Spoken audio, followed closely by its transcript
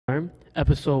are,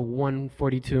 episode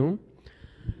 142.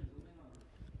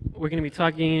 We're going to be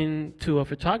talking to a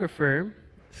photographer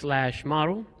slash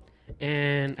model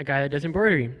and a guy that does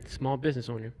embroidery, small business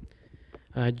owner.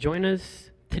 Join us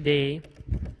today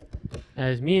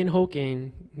as me and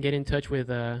Hoken get in touch with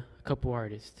a couple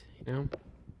artists, you know?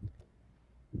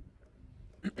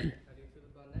 How do you feel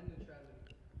about net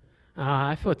neutrality?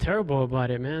 I feel terrible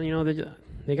about it, man. You know,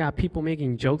 they got people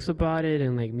making jokes about it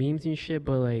and like memes and shit,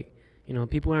 but like, you know,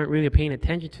 people aren't really paying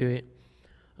attention to it.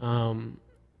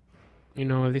 You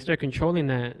know, if they start controlling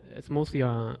that, it's mostly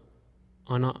on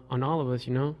all of us,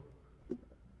 you know.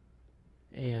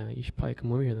 Hey, you should probably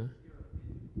come over here though.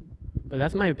 But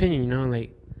that's my opinion, you know.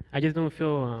 Like, I just don't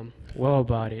feel well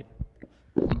about it.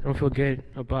 I don't feel good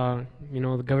about, you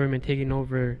know, the government taking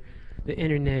over the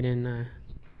internet and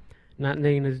not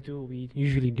letting us do what we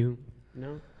usually do, you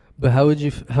know. But how would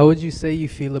you say you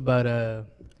feel about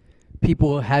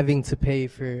people having to pay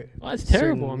for? Well, it's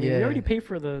terrible. I mean, we already pay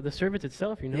for the service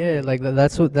itself, you know. Yeah, like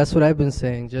that's what I've been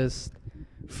saying. Just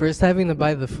first having to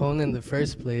buy the phone in the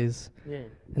first place, Yeah.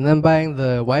 and then buying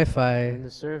the Wi-Fi. And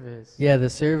the service. Yeah, the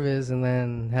service, and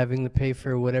then having to pay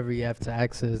for whatever you have to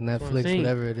access, what I'm Netflix, saying.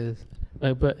 whatever it is.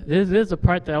 Like, but this is the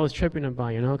part that I was tripping about,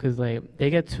 you know, because like they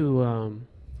get to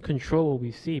control what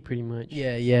we see, pretty much.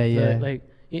 Yeah. Like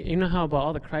you know how about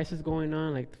all the crisis going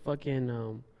on, like the fucking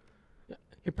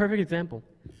a perfect example.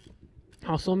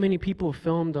 How so many people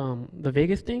filmed the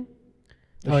Vegas thing.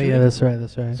 Oh yeah, that's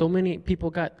right. So many people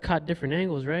got caught different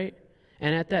angles, right?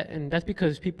 And that's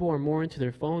because people are more into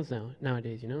their phones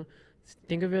nowadays, you know.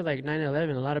 Think of it like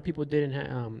 9/11. A lot of people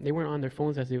didn't they weren't on their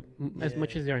phones as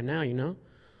much as they are now, you know.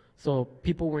 So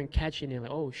people weren't catching it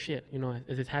like, oh shit, you know,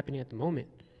 is this happening at the moment?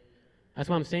 That's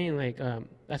what I'm saying. Like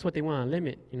that's what they want to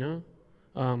limit, you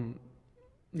know.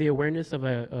 The awareness of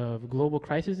a global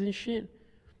crisis and shit,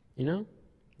 you know.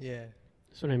 Yeah.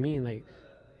 That's what I mean. Like.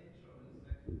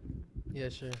 Yeah,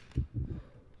 sure.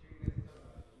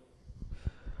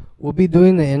 We'll be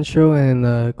doing the intro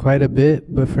in quite a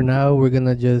bit, but for now we're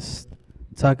gonna just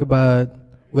talk about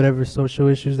whatever social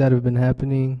issues that have been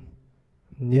happening.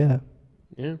 Yeah.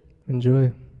 Yeah.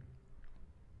 Enjoy.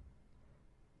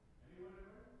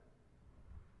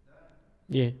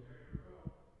 Yeah.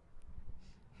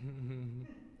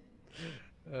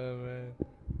 Oh man.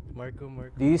 Marco.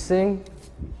 Do you sing?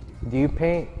 Do you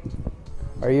paint?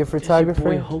 Are you a It's your photographer?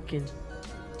 boy Hoken.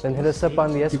 Then hit us up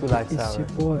on the Eskwilax It's your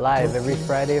Hour. boy. Live every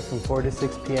Friday from 4 to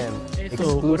 6 p.m. Hey,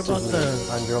 so what about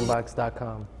Exclusively on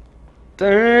dronebox.com.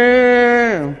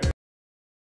 Damn!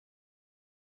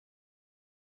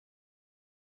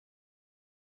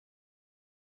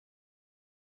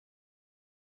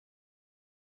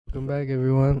 Welcome back,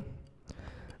 everyone.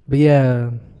 But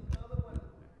yeah,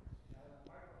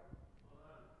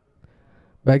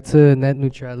 back to net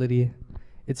neutrality.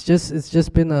 It's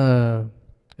just been a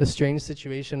strange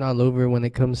situation all over when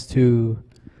it comes to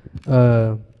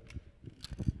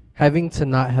having to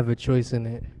not have a choice in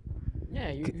it.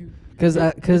 Yeah, Because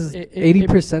it-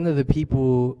 80% of the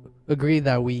people agree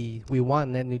that we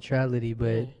want net neutrality, but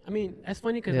yeah. I mean, that's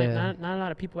funny because Yeah. like, not a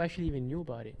lot of people actually even knew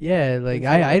about it. yeah, like It's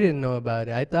I didn't know about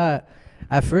it.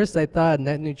 At first I thought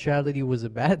net neutrality was a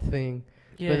bad thing,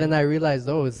 Yeah. but then I realized,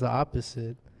 oh, it's the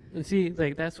opposite. And see,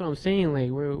 like that's what I'm saying.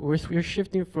 Like we're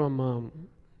shifting from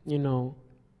you know,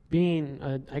 being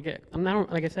I'm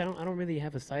not, like I said, I don't really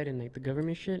have a side in like the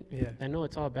government shit. Yeah. I know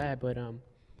it's all bad, but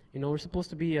you know, we're supposed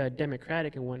to be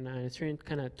democratic and whatnot. And it's turning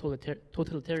kind of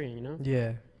totalitarian, you know.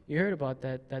 Yeah. You heard about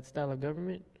that style of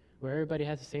government where everybody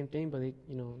has the same thing, but they,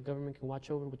 you know, government can watch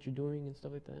over what you're doing and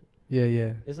stuff like that.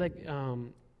 Yeah. It's like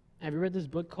have you read this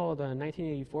book called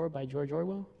 1984 by George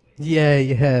Orwell?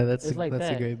 Yeah, that's It's like that's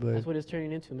that. a great book. That's what it's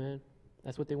turning into, man.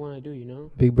 That's what they want to do, you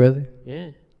know. Big Brother? Yeah.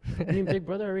 I mean, Big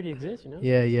Brother already exists, you know.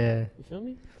 Yeah. You feel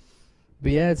me?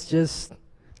 But yeah, it's just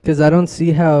because I don't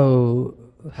see how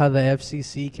the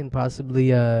FCC can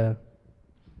possibly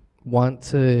want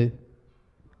to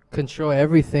control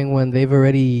everything when they've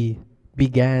already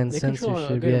began They control a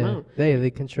censorship. good Yeah, amount. they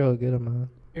control a good amount.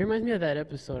 It reminds me of that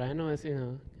episode. I know it's, you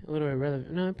know, a little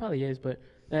irrelevant. No, it probably is, but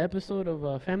that episode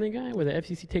of Family Guy where the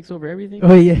FCC takes over everything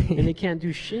Oh yeah, and they can't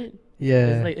do shit.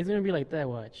 yeah. It's gonna be like that.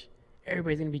 Watch.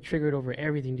 Everybody's gonna be triggered over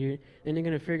everything, dude. Then they're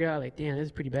gonna figure out like, damn, this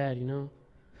is pretty bad, you know.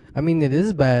 I mean, it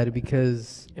is bad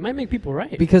because It might make people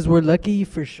right. we're lucky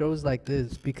for shows like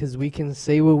this because we can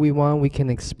say what we want, we can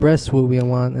express what we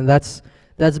want, and that's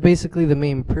basically the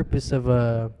main purpose of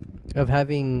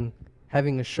having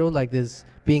a show like this,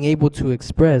 being able to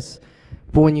express.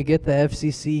 But when you get the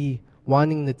FCC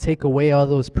wanting to take away all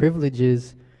those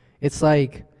privileges, it's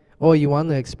like, oh, you want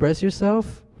to express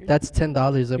yourself? That's $10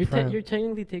 up You're, front. you're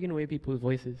technically taking away people's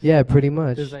voices. Yeah, pretty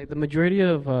much. Because like the majority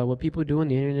of what people do on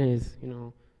the internet is,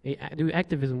 they do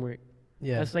activism work.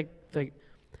 Yeah. That's like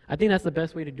I think that's the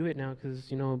best way to do it now,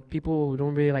 because people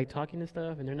don't really like talking and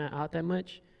stuff, and they're not out that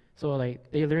much. So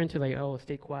like they learn to like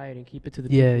stay quiet and keep it to the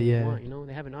people they want.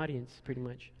 They have an audience pretty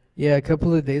much. Yeah, a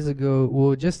couple of days ago,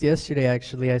 well, just yesterday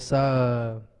actually, I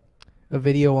saw a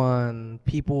video on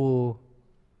people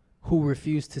who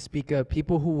refuse to speak up.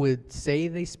 People who would say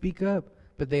they speak up,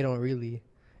 but they don't really.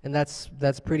 And that's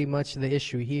pretty much the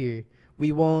issue here.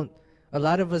 We won't. A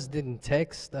lot of us didn't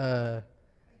text the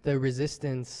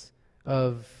resistance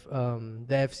of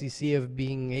the FCC of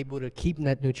being able to keep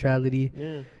net neutrality.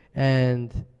 Yeah.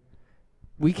 And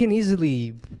we can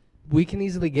easily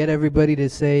get everybody to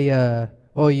say,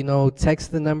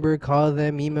 text the number, call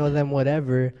them, email them,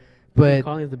 whatever. But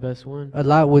calling is the best one. A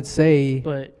lot would say,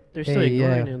 but they're still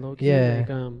ignoring it, low key. Yeah. Like,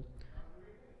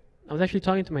 I was actually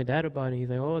talking to my dad about it. He's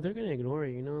like, "Oh, they're gonna ignore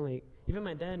it." Like even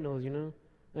my dad knows.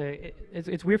 Like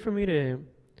it's weird for me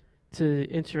to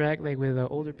interact like with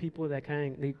older people that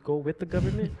they go with the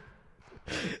government.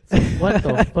 What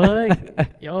the fuck?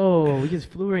 Yo, we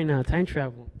just flew right now. Time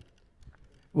travel.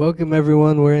 Welcome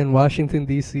everyone. We're in Washington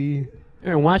D.C.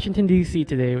 We're in Washington D.C.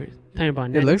 today. We're talking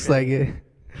about. It looks like it.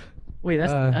 Wait,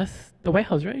 that's the White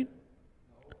House, right?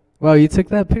 Wow, you took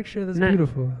that picture? That's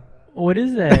beautiful. What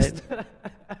is that?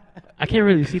 I can't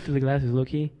really see through the glasses, low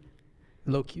key.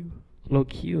 Low Q. Low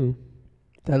Q.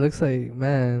 That looks like,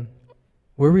 man,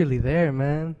 we're really there,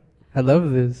 man. I love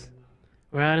this.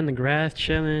 We're out in the grass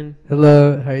chilling.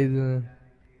 Hello, how you doing?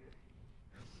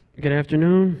 Good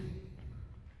afternoon.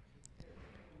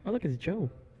 Oh, look, it's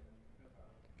Joe.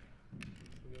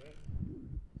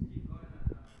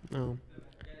 Oh.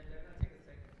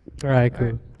 All right, cool.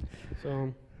 All right.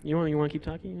 So you want to keep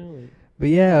talking, like? But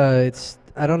yeah,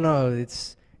 I don't know.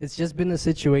 It's just been a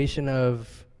situation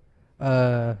of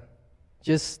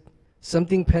just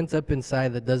something pent up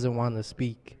inside that doesn't want to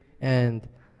speak. And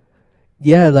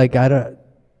yeah, like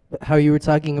how you were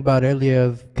talking about earlier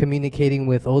of communicating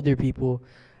with older people,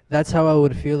 that's how I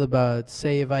would feel about,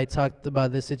 say, if I talked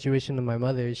about this situation to my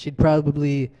mother. She'd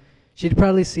probably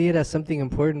see it as something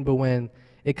important, but when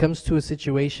it comes to a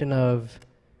situation of,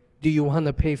 do you want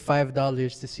to pay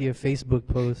 $5 to see a Facebook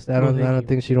post? I don't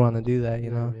think she'd want to do that,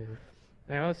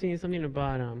 Like, I was seeing something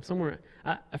about somewhere.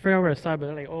 I forgot where I saw it, but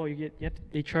they're like, oh,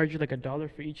 they charge you like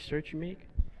 $1 for each search you make.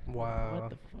 Wow. What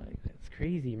the fuck? That's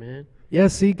crazy, man. Yeah,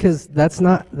 see, because that's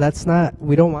not.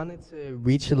 We don't want it to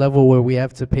reach a level where we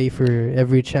have to pay for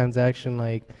every transaction.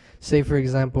 Like, say for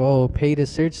example, pay to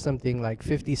search something like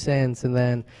 50 cents, and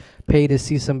then pay to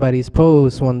see somebody's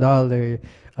post $1.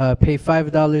 Pay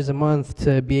 $5 a month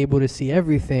to be able to see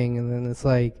everything, and then it's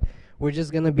like we're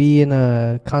just gonna be in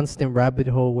a constant rabbit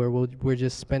hole where we're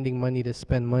just spending money to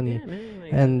spend money. Yeah, man,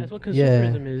 like, and that's what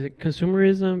consumerism is.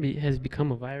 Consumerism has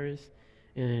become a virus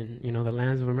in the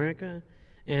lands of America,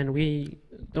 and we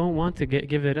don't want to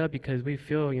give it up because we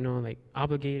feel like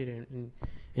obligated and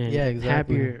yeah, exactly.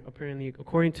 happier apparently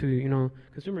according to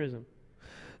consumerism.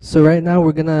 So right now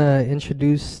we're gonna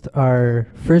introduce our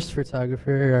first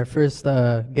photographer, our first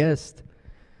guest,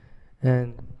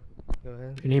 and go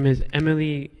ahead. Her name is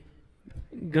Emily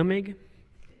Gummig.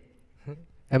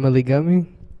 Emily Gummig.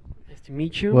 Nice to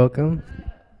meet you. Welcome.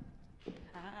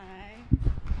 Hi.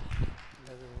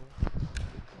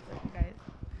 Guys.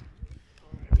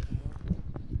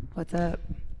 What's up?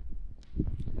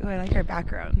 Oh, I like our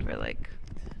background. We're like.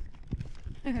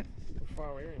 We're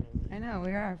far away right now. I know,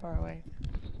 we are far away.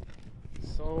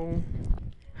 So,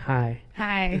 hi.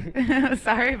 Hi.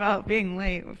 Sorry about being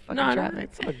late with fucking traffic. No,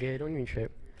 it's all good. Don't even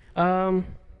trip. So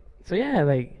yeah,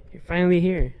 like you're finally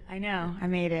here. I know. I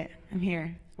made it. I'm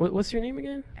here. What's your name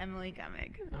again? Emily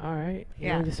Gummig. All right.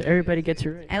 Yeah. Just so everybody gets it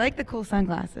right. I like the cool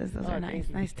sunglasses. Those Oh, are nice. thank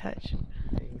you. Nice touch.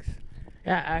 Thanks.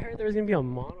 Yeah, I heard there was gonna be a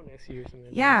model next year or something.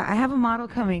 Yeah, I have a model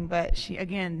coming, but she,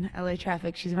 again, LA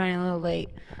traffic, she's running a little late.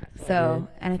 So,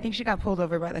 and I think she got pulled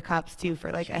over by the cops too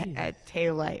for like a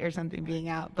tail light or something being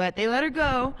out. But they let her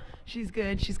go. She's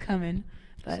good. She's coming.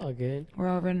 But It's all good. we're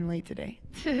all running late today.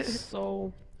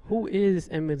 So, who is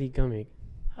Emily Gummig?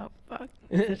 Oh, fuck.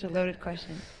 Such a loaded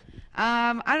question.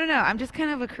 I don't know. I'm just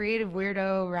kind of a creative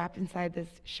weirdo wrapped inside this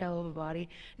shell of a body.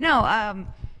 No, I'm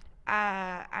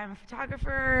a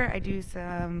photographer. I do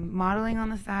some modeling on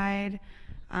the side.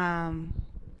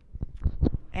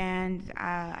 And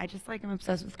I just I'm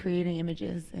obsessed with creating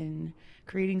images and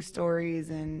creating stories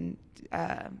and,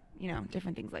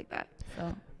 different things like that.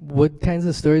 So. What kinds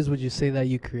of stories would you say that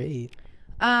you create?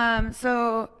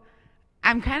 So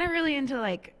I'm kind of really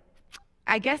into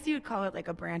I guess you would call it like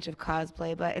a branch of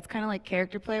cosplay, but it's kind of like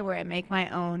character play where I make my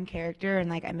own character and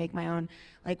like I make my own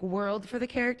like world for the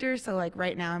character. So like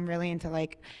right now I'm really into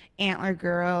like Antler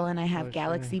Girl and I have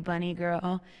Galaxy Bunny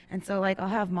Girl. And so like I'll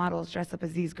have models dress up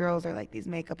as these girls or like these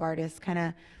makeup artists kind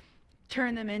of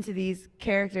turn them into these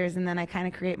characters, and then I kind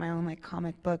of create my own like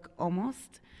comic book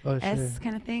almost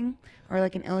kind of thing, or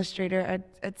like an illustrator.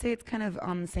 I'd say it's kind of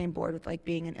on the same board with like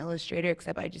being an illustrator,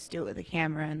 except I just do it with a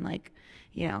camera and like,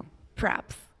 you know,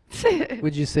 props.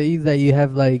 Would you say that you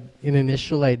have like an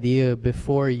initial idea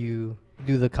before you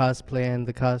do the cosplay and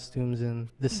the costumes and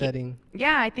the setting?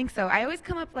 Yeah, I think so. I always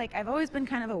come up like I've always been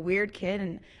kind of a weird kid,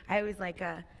 and I always like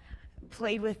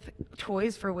played with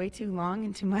toys for way too long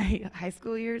into my high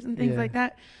school years and things like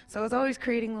that. So I was always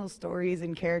creating little stories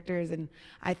and characters, and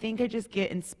I think I just get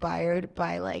inspired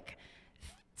by like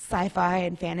sci-fi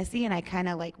and fantasy, and I kind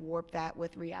of like warp that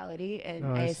with reality, and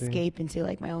I escape into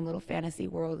like my own little fantasy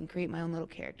world and create my own little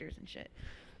characters and shit.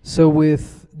 So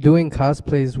with doing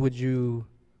cosplays, would you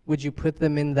put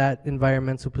them in that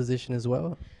environmental position as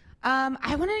well?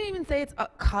 I wouldn't even say it's a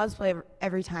cosplay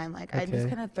every time. Like I'm just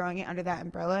kind of throwing it under that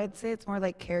umbrella. I'd say it's more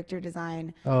like character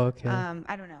design. Oh, okay.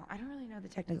 I don't know. I don't really know the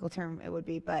technical term it would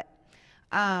be, but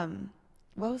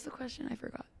what was the question? I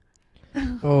forgot.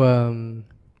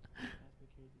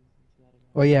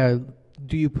 Oh yeah.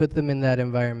 Do you put them in that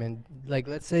environment? Like,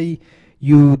 let's say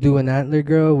you do an Antler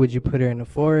Girl. Would you put her in a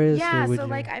forest? Yeah. Or So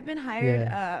like I've been hired.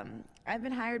 I've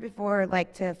been hired before,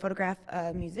 like, to photograph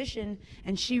a musician,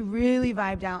 and she really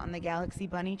vibed out on the Galaxy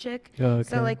Bunny chick. Oh, okay.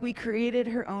 So, like, we created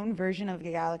her own version of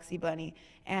the Galaxy Bunny,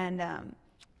 and,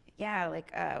 yeah,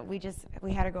 like, we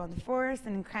had her go in the forest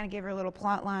and kind of gave her a little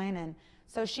plot line, and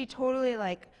so she totally,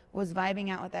 like, was vibing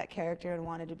out with that character and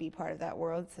wanted to be part of that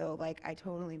world, so, like, I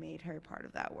totally made her part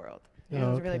of that world, and it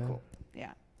was really cool. Yeah,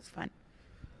 it was fun.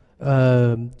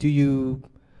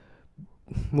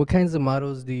 What kinds of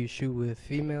models do you shoot with?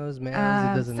 Females, males?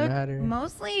 It doesn't matter.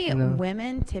 Mostly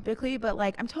women, typically, but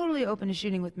like I'm totally open to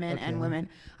shooting with men and women.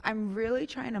 I'm really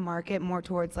trying to market more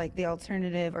towards like the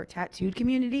alternative or tattooed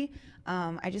community.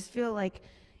 I just feel like,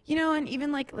 you know, and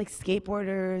even like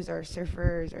skateboarders or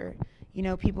surfers or, you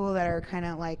know, people that are kind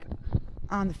of like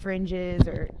on the fringes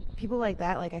or people like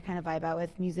that. Like I kind of vibe out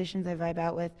with musicians. I vibe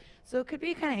out with. So it could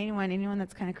be kind of anyone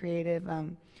that's kind of creative.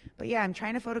 But yeah, I'm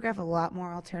trying to photograph a lot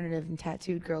more alternative and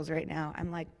tattooed girls right now.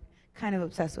 I'm like kind of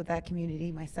obsessed with that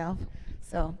community myself.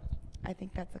 So I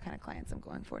think that's the kind of clients I'm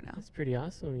going for now. That's pretty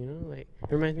awesome, you know? Like,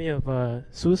 it reminds me of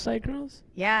Suicide Girls.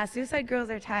 Yeah, Suicide Girls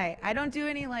are tight. I don't do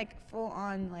any like full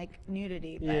on like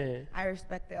nudity, but Yeah. I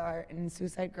respect the art. And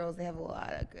Suicide Girls, they have a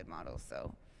lot of good models.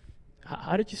 So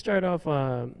How did you start off,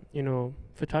 you know,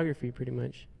 photography pretty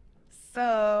much?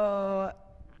 So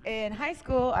in high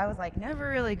school, I was like never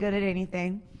really good at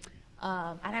anything.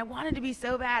 And I wanted to be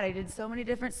so bad. I did so many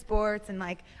different sports, and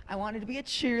like I wanted to be a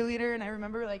cheerleader. And I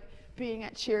remember like being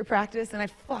at cheer practice, and I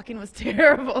fucking was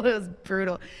terrible. It was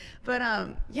brutal. But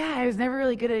yeah, I was never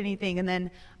really good at anything. And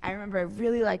then I remember I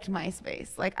really liked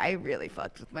MySpace. Like I really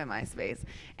fucked with my MySpace.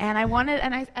 And I wanted,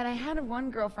 and I had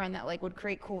one girlfriend that like would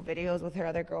create cool videos with her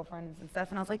other girlfriends and stuff.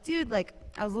 And I was like, dude, like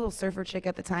I was a little surfer chick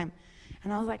at the time.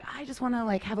 And I was like, I just want to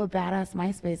like have a badass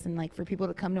MySpace and like for people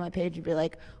to come to my page and be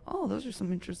like, oh, those are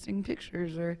some interesting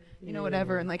pictures or, you know,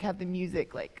 whatever. And like have the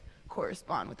music like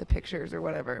correspond with the pictures or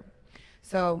whatever.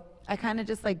 So I kind of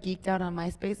just like geeked out on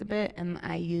MySpace a bit, and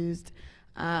I used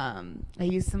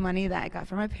some money that I got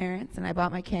from my parents, and I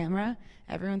bought my camera.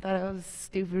 Everyone thought I was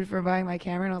stupid for buying my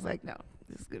camera, and I was like, no,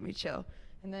 this is going to be chill.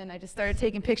 And then I just started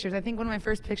taking pictures. I think one of my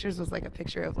first pictures was like a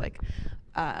picture of like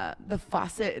the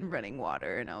faucet and running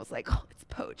water, and I was like, oh, it's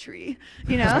poetry,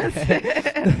 you know?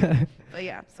 But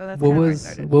yeah, so that's kind of where I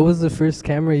started. What was the first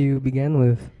camera you began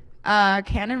with?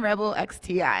 Canon Rebel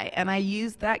XTI, and I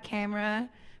used that camera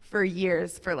for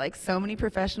years for like so many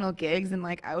professional gigs, and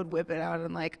like I would whip it out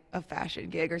on like a fashion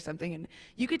gig or something, and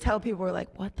you could tell people were like,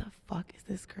 what the fuck is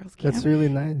this girl's camera? That's really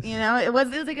nice. You know, it was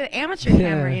like an amateur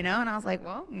camera, you know, and I was like,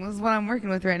 well, this is what I'm working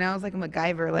with right now. I was like a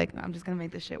MacGyver, like I'm just gonna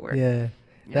make this shit work. Yeah.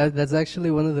 That's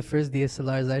actually one of the first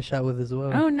DSLRs I shot with as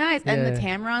well. Oh, nice. And the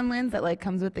Tamron lens that like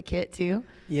comes with the kit too.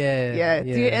 Yeah.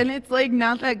 Dude, and it's like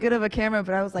not that good of a camera,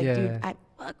 but I was like, dude, I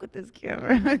fuck with this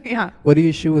camera. Yeah. What do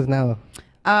you shoot with now?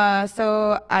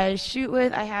 So I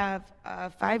have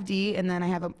 5D, and then I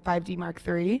have a 5D Mark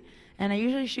III, and I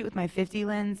usually shoot with my 50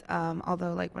 lens,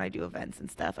 although like when I do events and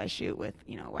stuff, I shoot with,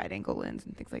 you know, wide angle lens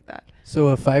and things like that. So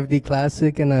a 5D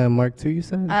Classic and a Mark II, you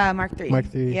said? Mark III. Mark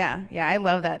III. Yeah, I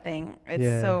love that thing.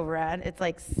 It's so rad. It's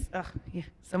like,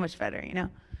 so much better, you know?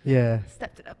 Yeah.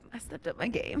 I stepped up my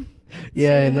game.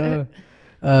 Yeah, I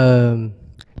know.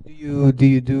 Do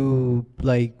you do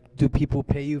like do people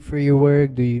pay you for your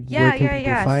work? Do you Yeah, where can yeah,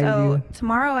 people yeah. find So you?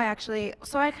 tomorrow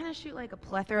I kind of shoot like a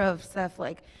plethora of stuff.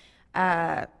 Like,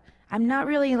 I'm not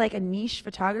really like a niche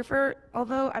photographer,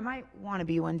 although I might want to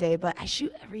be one day. But I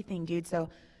shoot everything, dude. So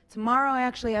tomorrow I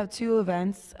actually have 2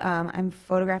 events. I'm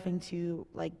photographing 2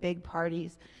 like big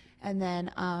parties, and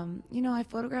then I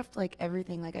photographed like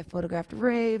everything. Like I photographed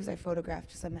raves, I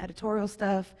photographed some editorial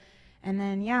stuff, and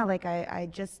then yeah, like I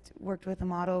just worked with a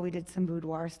model. We did some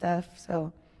boudoir stuff.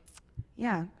 So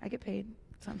yeah, I get paid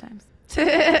sometimes.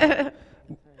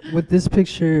 With this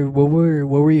picture, what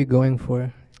were you going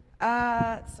for?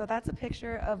 So that's a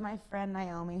picture of my friend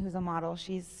Naomi, who's a model.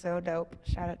 She's so dope.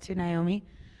 Shout out to Naomi.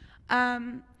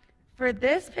 For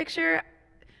this picture,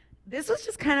 this was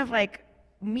just kind of like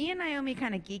me and Naomi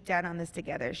kind of geeked out on this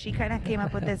together. She kind of came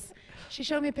up with this. She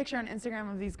showed me a picture on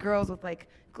Instagram of these girls with like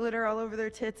glitter all over their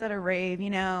tits at a rave,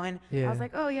 and I Yeah. was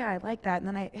like, oh yeah, I like that. And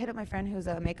then I hit up my friend who's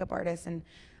a makeup artist, and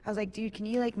I was like, dude, can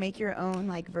you like make your own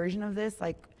like version of this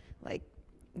like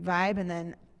vibe? And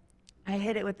then I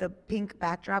hit it with the pink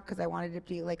backdrop because I wanted it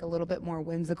to be like a little bit more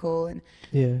whimsical and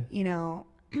Yeah.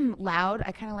 loud.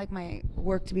 I kind of like my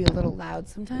work to be a little loud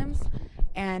sometimes.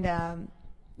 And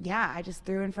yeah, I just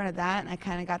threw in front of that, and I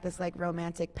kind of got this like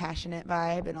romantic, passionate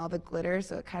vibe and all the glitter.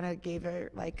 So it kind of gave her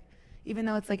like, even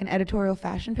though it's like an editorial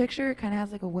fashion picture, it kind of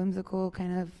has like a whimsical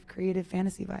kind of creative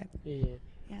fantasy vibe. Yeah.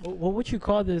 Yeah. What would you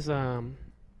call this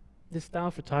this style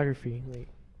of photography? Like,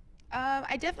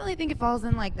 I definitely think it falls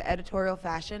in like the editorial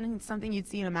fashion, and something you'd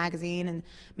see in a magazine, and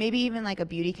maybe even like a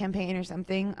beauty campaign or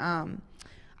something.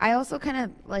 I also kind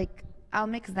of like, I'll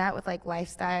mix that with like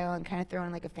lifestyle and kind of throw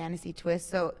in like a fantasy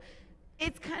twist. So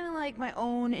it's kind of like my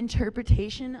own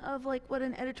interpretation of like what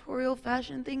an editorial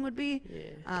fashion thing would be.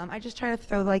 Yeah. I just try to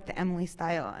throw like the Emily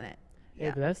style on it.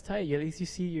 yeah, but that's tight. At least you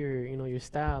see your, your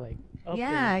style like up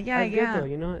Yeah, there. yeah, That's yeah.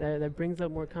 good though, that brings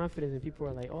up more confidence, and people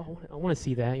are like, oh, I want to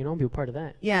see that, I'll be a part of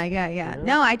that. Yeah. You know?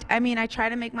 No, I mean, I try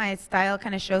to make my style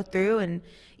kind of show through, and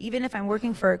even if I'm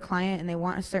working for a client and they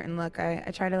want a certain look,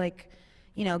 I try to like,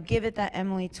 give it that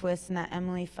Emily twist and that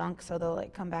Emily funk, so they'll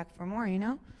like come back for more.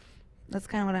 That's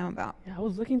kind of what I'm about. Yeah, I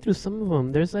was looking through some of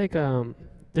them. There's like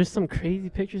there's some crazy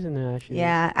pictures in there actually.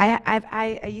 Yeah,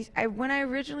 I when I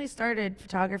originally started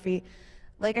photography,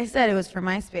 like I said, it was for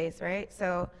MySpace, right?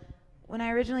 So when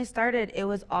I originally started, it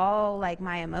was all like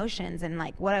my emotions and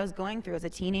like what I was going through as a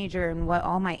teenager and what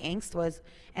all my angst was.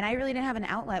 And I really didn't have an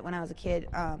outlet when I was a kid.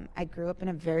 I grew up in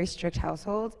a very strict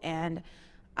household, and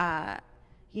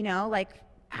like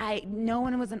no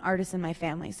one was an artist in my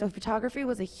family. So photography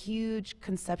was a huge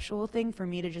conceptual thing for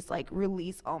me to just like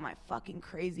release all my fucking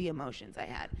crazy emotions I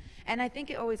had. And I think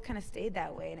it always kind of stayed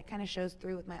that way, and it kind of shows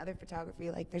through with my other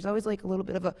photography. Like there's always like a little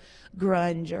bit of a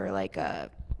grunge or like an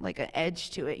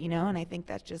edge to it, and I think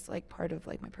that's just like part of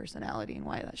like my personality and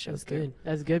why that shows through.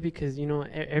 That's good because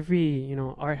every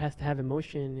art has to have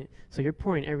emotion, so you're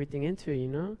pouring everything into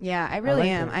it. Yeah, I really like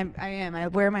am. that. I am. I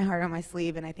wear my heart on my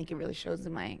sleeve, and I think it really shows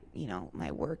in my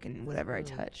my work and whatever I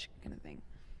touch, kind of thing.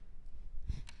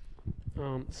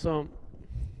 So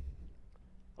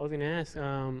I was gonna ask,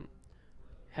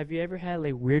 have you ever had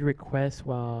like weird requests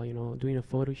while doing a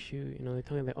photo shoot? They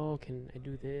tell you like, oh, can I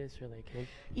do this, or like, can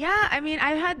Yeah, I mean,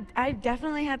 I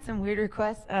definitely had some weird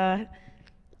requests. I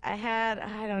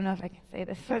don't know if I can say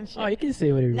this one. Oh, you can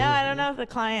say whatever you No, want. I don't know if the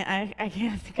client. I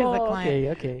can't think of the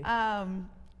client. Okay.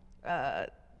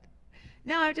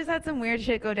 No, I've just had some weird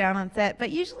shit go down on set, but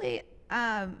usually,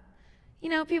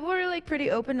 people are like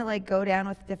pretty open to like go down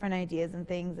with different ideas and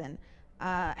things, and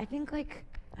I think like.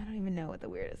 I don't even know what the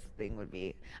weirdest thing would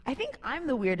be. I think I'm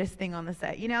the weirdest thing on the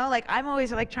set, Like I'm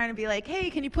always like trying to be like, hey,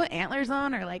 can you put antlers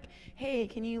on? Or like, hey,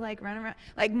 can you like run around?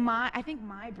 Like I think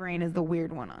my brain is the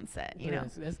weird one on set,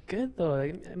 That's good though.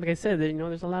 Like I said,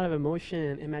 there's a lot of emotion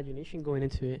and imagination going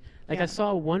into it. Like Yeah. I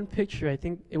saw one picture, I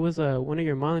think it was one of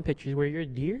your modeling pictures where you're a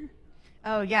deer.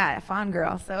 Oh yeah, Fawn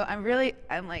Girl. So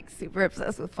I'm like super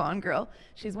obsessed with Fawn Girl.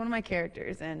 She's one of my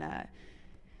characters, and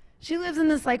she lives in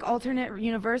this like alternate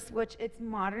universe, which it's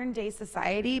modern day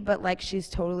society, but like she's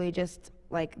totally just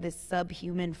like this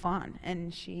subhuman fawn,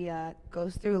 and she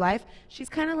goes through life. She's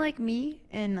kind of like me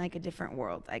in like a different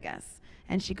world, I guess.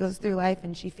 And she goes through life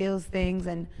and she feels things,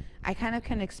 and I kind of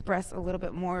can express a little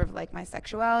bit more of like my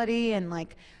sexuality and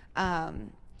like,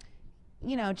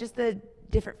 just the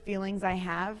different feelings I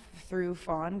have through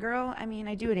Fawn Girl. I mean,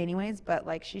 I do it anyways, but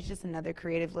like she's just another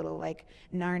creative little like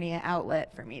Narnia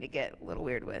outlet for me to get a little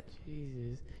weird with.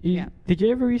 Jesus. Yeah. Did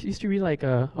you ever used to read like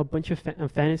a bunch of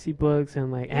fantasy books and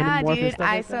like Yeah, Animorph and dude. stuff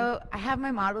like that? I have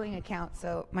my modeling account.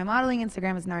 So my modeling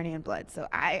Instagram is Narnia and Blood. So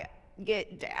I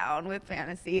get down with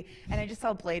fantasy. And I just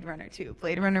saw Blade Runner too.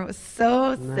 Blade Runner was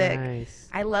so sick. Nice.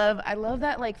 I love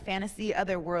that like fantasy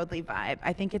otherworldly vibe.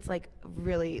 I think it's like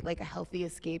really like a healthy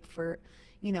escape for,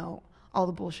 you know, all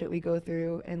the bullshit we go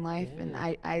through in life, and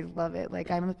I love it.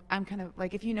 Like I'm kind of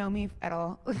like, if you know me at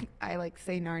all, I like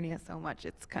say Narnia so much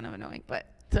it's kind of annoying, but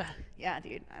yeah,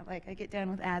 dude, I get down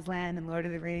with Aslan and Lord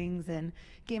of the Rings and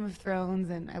Game of Thrones,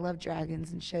 and I love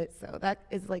dragons and shit. So that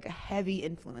is like a heavy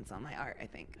influence on my art, I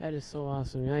think. That is so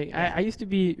awesome. I used to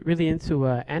be really into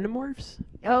Animorphs.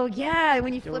 Oh yeah,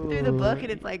 when you flip through the book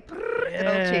and it's like it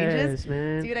all changes.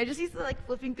 Man. Dude, I just used to like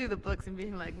flipping through the books and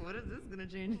being like, what is this gonna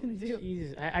change into?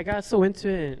 Jesus, I got so into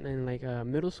it in like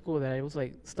middle school that I was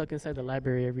like stuck inside the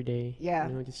library every day. Yeah.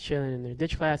 You know, just chilling in there.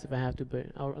 Ditch class if I have to, but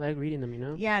I like reading them, you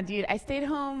know? Yeah, dude, I stayed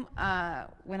home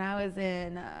when I was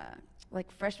in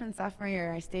like freshman, sophomore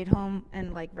year. I stayed home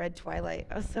and like read Twilight.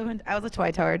 I was a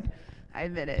Twitard, I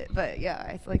admit it. But yeah,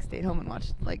 I like stayed home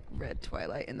and read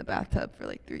Twilight in the bathtub for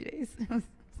like 3 days.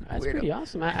 That's weirdo. pretty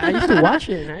awesome. I used to watch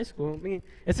it in high school. I mean,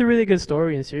 it's a really good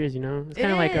story and series, you know? It's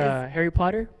kind of like Harry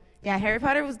Potter. Yeah, Harry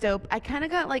Potter was dope. I kind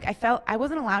of got like, I felt I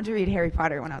wasn't allowed to read Harry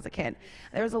Potter when I was a kid.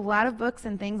 There was a lot of books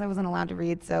and things I wasn't allowed to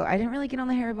read, so I didn't really get on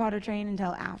the Harry Potter train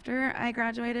until after I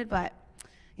graduated, but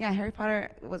yeah, Harry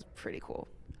Potter was pretty cool.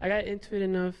 I got into it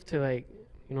enough to like,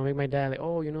 you know, make my dad like,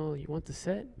 oh, you know, you want the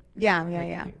set? Yeah.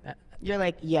 That, You're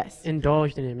like, yes.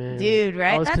 indulged in it, man. Dude,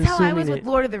 right? That's how I was with it.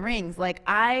 Lord of the Rings. Like,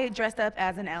 I dressed up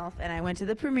as an elf, and I went to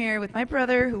the premiere with my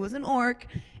brother, who was an orc,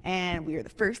 and we were the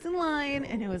first in line,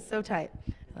 and it was so tight.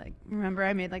 Like, remember,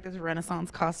 I made like this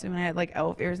Renaissance costume, and I had like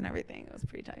elf ears and everything. It was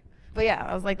pretty tight. But yeah,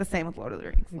 I was like the same with Lord of the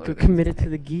Rings. Lord of the Committed Rings to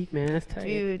the geek, man. That's tight.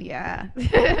 Dude, yeah.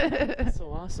 That's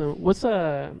so awesome.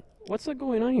 What's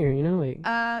going on here? You know,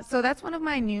 like. So that's one of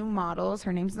my new models.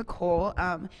 Her name's Nicole.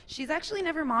 She's actually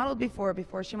never modeled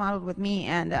before she modeled with me.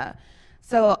 And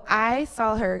so I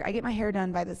saw her. I get my hair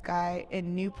done by this guy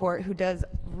in Newport who does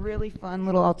really fun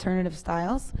little alternative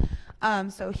styles.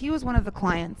 So he was one of the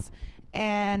clients,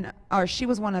 or she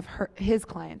was one of his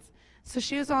clients. So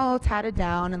she was all tatted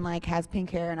down and like has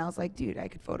pink hair. And I was like, dude, I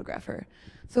could photograph her.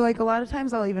 So like a lot of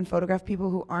times I'll even photograph people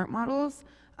who aren't models.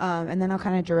 And then I'll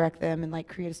kind of direct them and like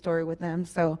create a story with them.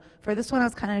 So for this one, I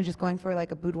was kind of just going for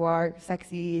like a boudoir,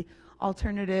 sexy,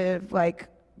 alternative, like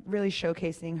really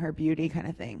showcasing her beauty kind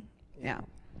of thing. Yeah.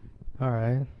 All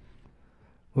right.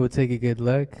 We'll take a good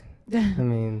look. I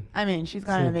mean, she's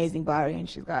got an amazing body and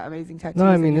she's got amazing tattoos. No,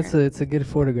 I mean it's a good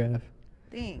photograph.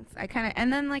 Thanks.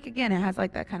 And then like again, it has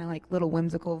like that kind of like little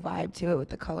whimsical vibe to it with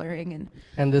the coloring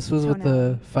and this was with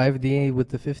the 5D with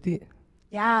the 50.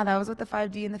 Yeah, that was with the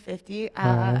 5D and the 50.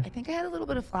 I think I had a little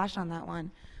bit of flash on that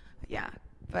one. Yeah,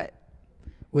 but.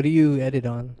 What do you edit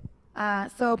on?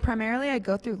 So primarily I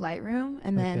go through Lightroom,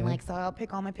 and then so I'll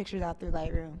pick all my pictures out through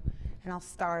Lightroom, and I'll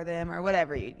star them or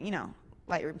whatever, you know,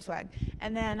 Lightroom swag.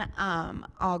 And then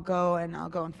I'll go in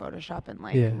Photoshop and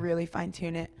like really fine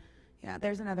tune it. Yeah,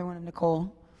 there's another one of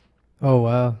Nicole. Oh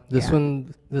wow, this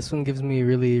one gives me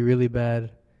really, really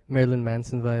bad Marilyn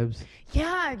Manson vibes.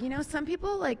 Yeah, you know, some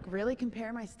people like really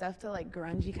compare my stuff to like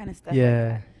grungy kind of stuff.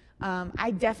 Yeah. Like that.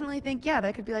 I definitely think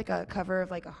that could be like a cover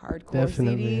of like a hardcore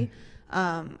Definitely.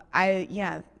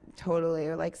 CD. Totally,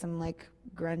 or like some like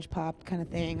grunge pop kind of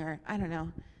thing, or I don't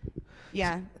know.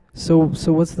 Yeah. So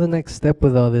what's the next step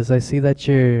with all this? I see that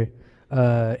you're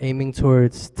aiming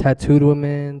towards tattooed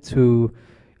women, to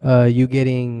you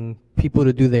getting people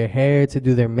to do their hair, to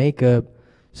do their makeup.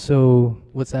 So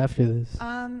what's after this?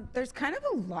 There's kind of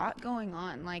a lot going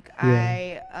on. Like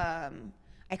I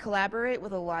collaborate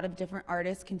with a lot of different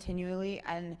artists continually,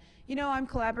 and you know, I'm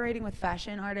collaborating with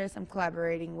fashion artists, I'm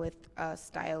collaborating with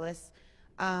stylists.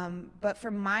 But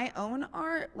for my own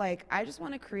art, like I just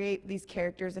want to create these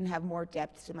characters and have more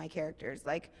depth to my characters.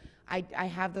 Like I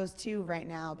have those two right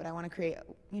now, but I want to create,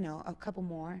 you know, a couple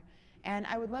more. And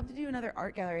I would love to do another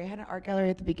art gallery. I had an art gallery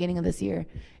at the beginning of this year,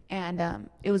 and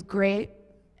it was great.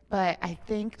 But I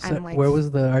think I'm like. Where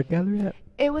was the art gallery at?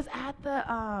 It was at the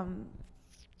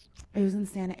it was in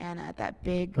Santa Ana at that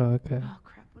big. Oh, okay. Oh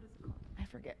crap! What is it called? I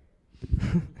forget.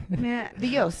 The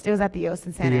Yost. It was at the Yost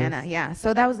in Santa Ana. Yeah.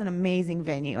 So that was an amazing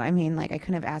venue. I mean, like I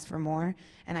couldn't have asked for more.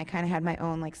 And I kind of had my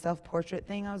own like self-portrait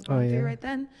thing I was going through right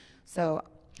then. So,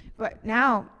 but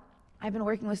now I've been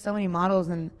working with so many models,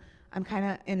 and I'm kind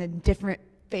of in a different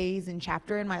phase and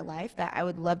chapter in my life that I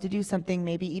would love to do something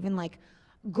maybe even like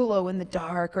glow in the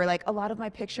dark, or like a lot of my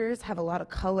pictures have a lot of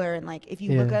color, and like if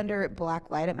you look under black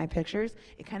light at my pictures,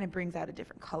 it kind of brings out a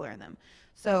different color in them.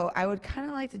 So I would kind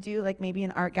of like to do like maybe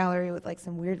an art gallery with like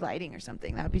some weird lighting or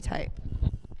something. That would be tight.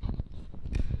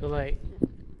 So like,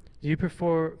 do you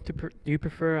prefer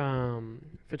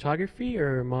photography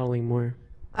or modeling more?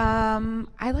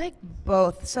 I like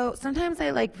both. So sometimes I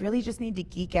like really just need to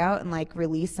geek out and like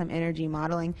release some energy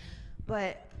modeling.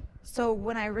 But so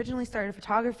when I originally started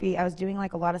photography, I was doing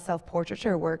like a lot of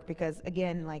self-portraiture work because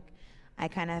again, like I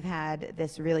kind of had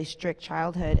this really strict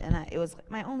childhood and it was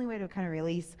my only way to kind of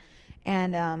release.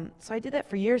 And so I did that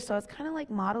for years. So I was kind of like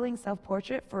modeling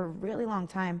self-portrait for a really long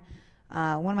time.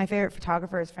 One of my favorite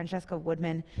photographers, Francesca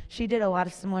Woodman, she did a lot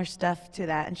of similar stuff to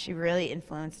that, and she really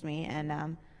influenced me.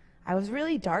 And I was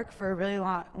really dark for a really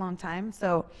long time,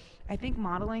 so I think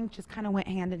modeling just kind of went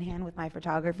hand in hand with my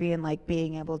photography and like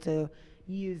being able to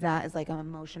use that as like an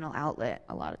emotional outlet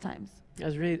a lot of times.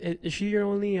 That's really. Is she your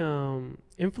only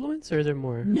influence, or is there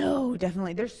more? No,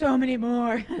 definitely. There's so many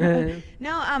more.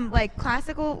 No, like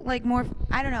classical, like more.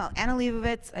 I don't know. Anna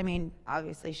Leibovitz. I mean,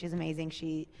 obviously she's amazing.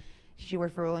 She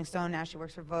worked for Rolling Stone, now she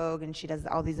works for Vogue, and she does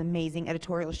all these amazing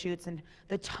editorial shoots, and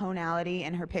the tonality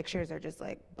in her pictures are just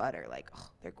like butter, like, oh,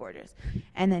 they're gorgeous.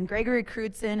 And then Gregory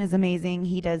Crewdson is amazing.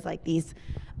 He does like these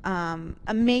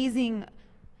amazing,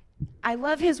 I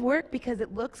love his work because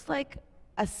it looks like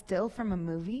a still from a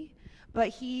movie,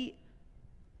 but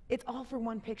it's all for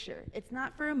one picture. It's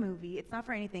not for a movie, it's not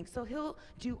for anything. So he'll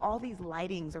do all these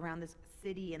lightings around this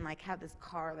city and like have this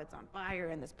car that's on fire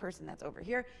and this person that's over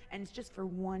here, and it's just for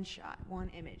one shot, one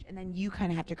image, and then you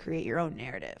kind of have to create your own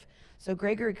narrative. So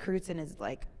Gregory Crewdson is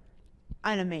like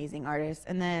an amazing artist.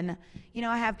 And then, you know,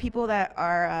 I have people that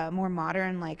are more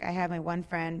modern. Like I have my one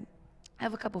friend, I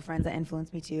have a couple friends that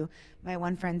influence me too. My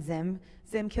one friend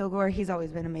Zim Kilgore, he's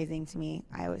always been amazing to me.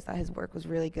 I always thought his work was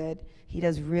really good. He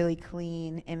does really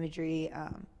clean imagery.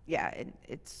 Yeah,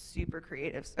 it's super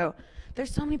creative. So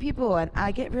there's so many people, and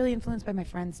I get really influenced by my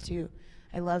friends too.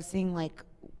 I love seeing like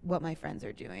what my friends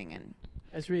are doing, and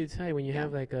That's really tight when you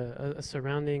have like a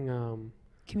surrounding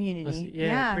community.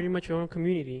 yeah, pretty much your own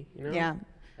community. You know. Yeah.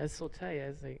 That's so tight.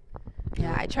 It's like.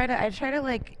 Yeah, I try to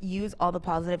like use all the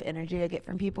positive energy I get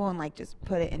from people and like just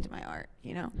put it into my art,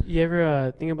 you know? You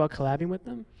ever think about collabing with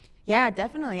them? Yeah,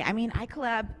 definitely. I mean, I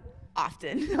collab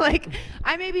often. Like,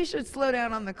 I maybe should slow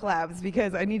down on the collabs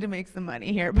because I need to make some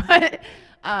money here. But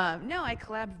no, I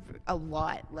collab a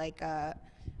lot. Like,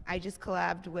 I just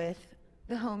collabed with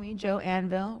the homie Joe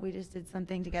Anvil. We just did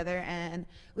something together, and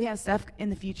we have stuff in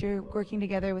the future working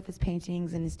together with his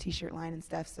paintings and his t-shirt line and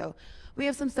stuff. So we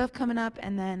have some stuff coming up.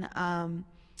 And then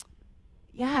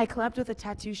yeah, I collabed with a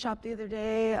tattoo shop the other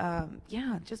day.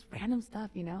 Yeah, just random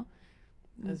stuff, you know.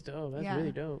 That's dope. That's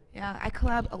really dope. Yeah, I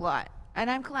collab a lot. And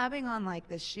I'm collabing on like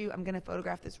this shoot. I'm gonna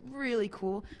photograph this really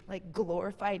cool, like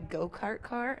glorified go-kart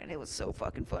car, and it was so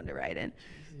fucking fun to ride in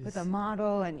with a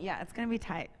model. And yeah, it's gonna be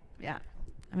tight. Yeah,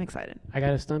 I'm excited. I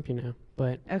gotta stump you now,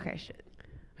 but Okay, shit.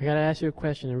 I gotta ask you a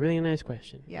question, a really nice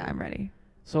question. Yeah, I'm ready.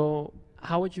 So,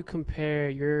 how would you compare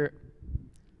your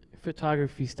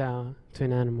photography style to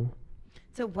an animal?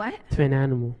 So what? To an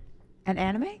animal. An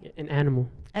anime? An animal.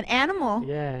 An animal?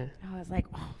 Yeah. I was like,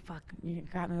 oh fuck, you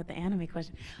got me with the anime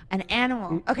question. An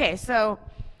animal. Okay, so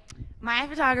my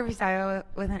photography style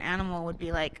with an animal would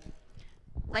be like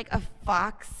a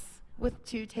fox with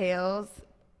two tails,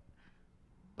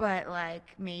 but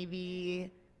like maybe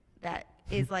that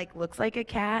is like looks like a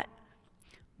cat,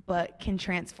 but can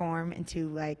transform into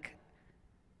like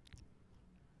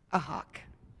a hawk.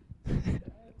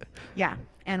 Yeah,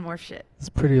 animorph shit. It's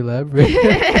pretty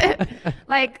elaborate.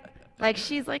 Like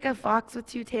she's like a fox with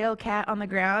two-tailed cat on the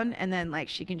ground, and then like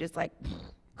she can just like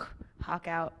hawk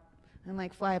out and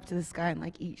like fly up to the sky and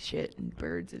like eat shit and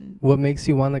birds and. What makes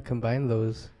you want to combine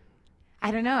those? I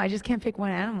don't know. I just can't pick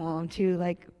one animal. I'm too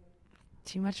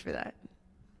much for that.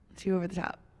 Too over the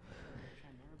top.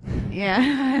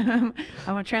 Yeah,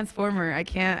 I'm a transformer. I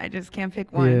just can't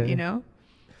pick one. Yeah. You know.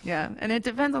 Yeah, and it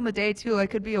depends on the day too. I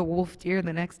could be a wolf deer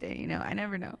the next day. You know, I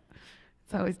never know.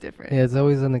 It's always different. Yeah, it's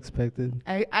always unexpected.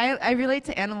 I relate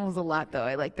to animals a lot though.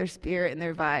 I like their spirit and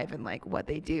their vibe and like what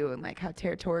they do and like how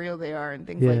territorial they are and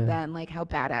things like that, and like how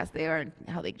badass they are and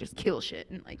how they just kill shit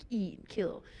and like eat and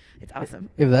kill. It's awesome.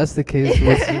 If that's the case,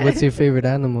 what's your favorite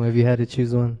animal if you had to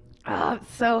choose one? Oh,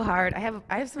 it's so hard. I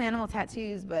have some animal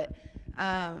tattoos, but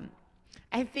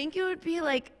I think it would be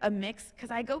like a mix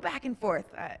because I go back and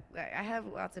forth. I have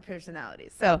lots of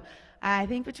personalities, so I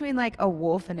think between like a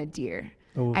wolf and a deer.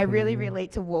 I really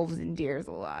relate to wolves and deers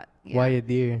a lot. Yeah. Why a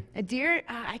deer? A deer,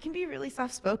 I can be really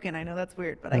soft-spoken. I know that's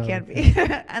weird, but I can be.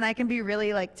 And I can be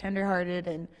really like tender-hearted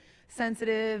and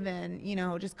sensitive and, you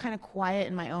know, just kind of quiet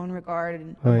in my own regard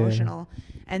and emotional.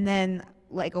 Yeah. And then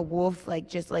like a wolf, like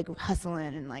just like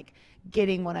hustling and like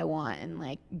getting what I want and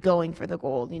like going for the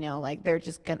gold, you know, like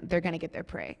they're gonna get their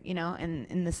prey, you know, and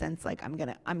in the sense like I'm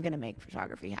gonna make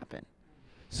photography happen.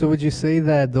 So would you say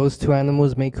that those two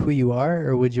animals make who you are,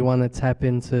 or would you want to tap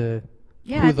into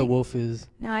Yeah, who I the think- wolf is.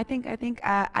 No, I think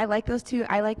I like those two.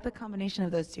 I like the combination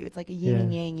of those two. It's like a yin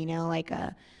and Yeah. yang, you know, like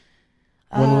a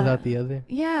One without the other.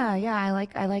 Yeah, yeah. I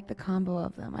like the combo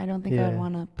of them. I don't think I would Yeah.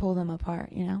 want to pull them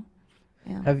apart, you know.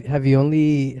 Yeah. Have you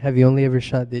only ever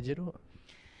shot digital?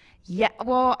 Yeah,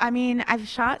 well, I mean, I've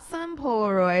shot some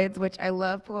Polaroids, which I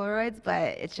love Polaroids,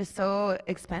 but it's just so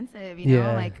expensive, you know?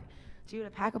 Yeah. Like, dude,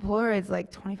 a pack of Polaroids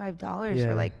like $25 Yeah.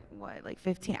 for like what, like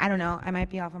 15? I don't know. I might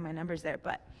be off on my numbers there,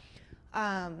 but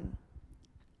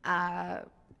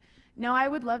no, I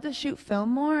would love to shoot film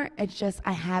more. It's just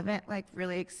I haven't like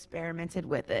really experimented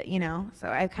with it, you know? So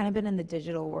I've kind of been in the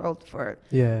digital world for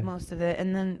Yeah. most of it,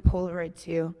 and then Polaroid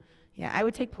too. Yeah, I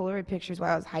would take Polaroid pictures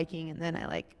while I was hiking, and then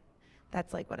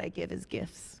that's like what I give as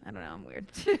gifts. I don't know, I'm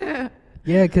weird.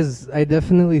 Yeah, because I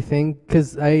definitely think,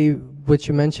 what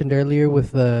you mentioned earlier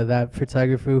with that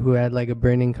photographer who had like a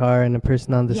burning car and a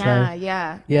person on the Yeah, side.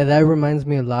 yeah. Yeah, that reminds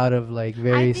me a lot of like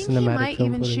very I think cinematic he might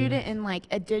film even shoot footage. it in like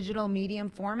a digital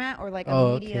medium format or like a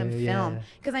Oh, medium okay, film. yeah.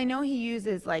 Because I know he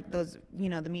uses like those, you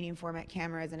know, the medium format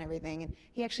cameras and everything. And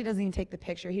he actually doesn't even take the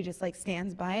picture. He just like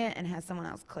stands by it and has someone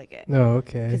else click it. Oh,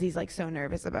 okay. Because he's like so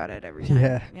nervous about it every time.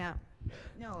 Yeah. Yeah.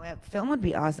 No, film would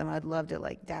be awesome. I'd love to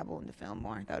like dabble into film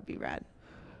more. That would be rad.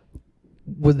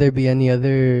 Would there be any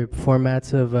other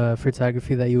formats of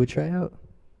photography that you would try out?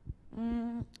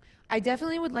 I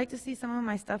definitely would like to see some of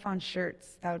my stuff on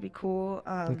shirts. That would be cool.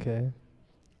 Okay.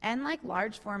 And like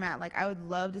large format, like I would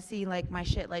love to see like my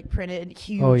shit like printed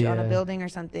huge Oh, on yeah. a building or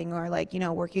something, or like, you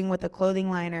know, working with a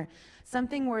clothing line or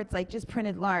something where it's like just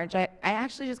printed large. I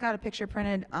actually just got a picture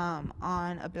printed on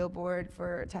a billboard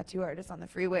for tattoo artists on the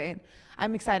freeway, and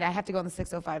I'm excited. I have to go on the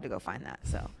 605 to go find that.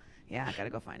 So yeah, I gotta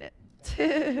go find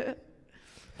it.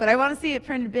 But I want to see it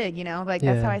printed big, you know, like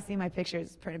that's Yeah. how I see my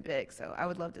pictures printed big. So I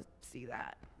would love to see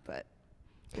that, but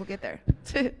we'll get there.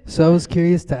 So I was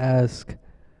curious to ask,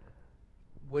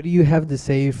 what do you have to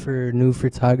say for new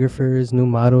photographers, new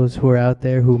models who are out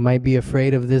there who might be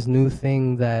afraid of this new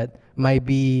thing that might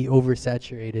be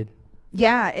oversaturated?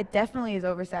 Yeah, it definitely is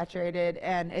oversaturated,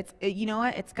 and you know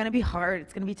what? It's gonna be hard.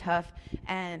 It's gonna be tough,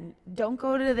 and don't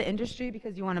go to the industry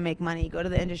because you want to make money. Go to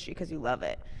the industry because you love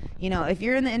it. You know, if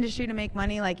you're in the industry to make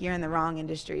money, like you're in the wrong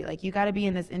industry. Like you got to be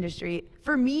in this industry.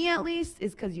 For me, at least,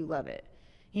 is because you love it.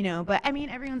 You know, but I mean,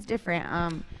 everyone's different.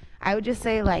 I would just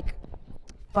say like,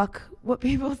 fuck what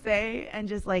people say and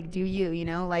just like do you. You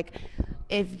know, like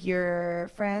if your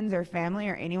friends or family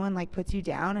or anyone like puts you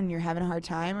down and you're having a hard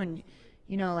time and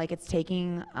you know, like it's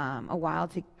taking a while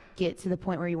to get to the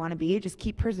point where you want to be, just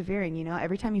keep persevering, you know?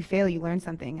 Every time you fail, you learn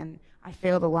something, and I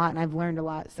failed a lot and I've learned a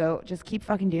lot, so just keep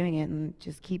fucking doing it and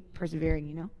just keep persevering,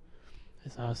 you know?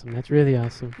 That's awesome. That's really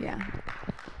awesome. Yeah.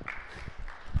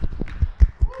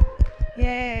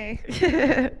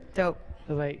 Yay. Dope.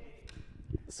 Like,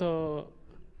 so,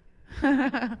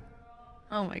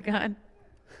 Oh my God.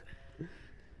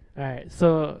 all right.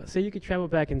 So, say you could travel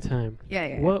back in time.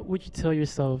 Yeah. What would you tell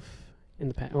yourself in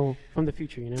the past? Oh, from the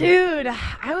future, you know? Dude,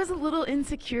 I was a little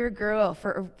insecure girl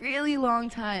for a really long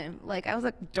time. Like, I was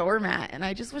a doormat, and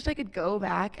I just wish I could go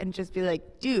back and just be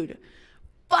like, dude,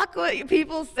 fuck what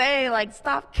people say. Like,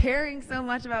 stop caring so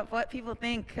much about what people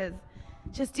think, because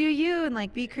just do you and,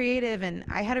 like, be creative. And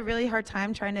I had a really hard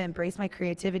time trying to embrace my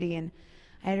creativity, and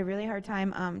I had a really hard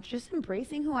time just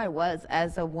embracing who I was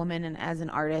as a woman and as an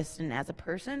artist and as a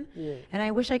person. Yeah. And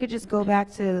I wish I could just go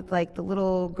back to, like, the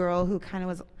little girl who kind of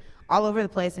was all over the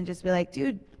place and just be like,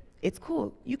 dude, it's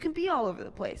cool. You can be all over the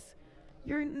place.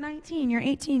 You're 19, you're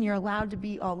 18, you're allowed to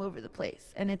be all over the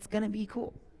place, and it's going to be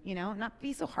cool, you know? Not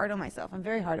be so hard on myself. I'm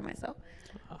very hard on myself.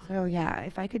 So, yeah,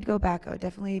 if I could go back, I would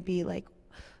definitely be, like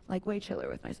way chiller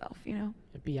with myself, you know?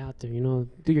 Be out there, you know?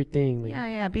 Do your thing. Like,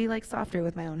 Yeah, be, like, softer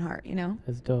with my own heart, you know?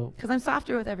 That's dope. Because I'm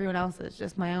softer with everyone else's,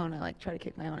 just my own. I, like, try to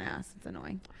kick my own ass. It's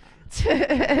annoying.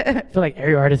 I feel like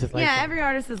every artist is like Yeah, that. every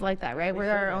artist is like that, right? We're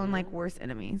our own, like, worst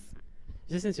enemies.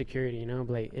 Just insecurity, you know?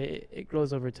 But, like, it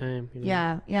grows over time. You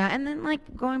know? Yeah. And then, like,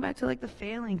 going back to, like, the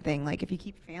failing thing, like, if you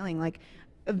keep failing, like,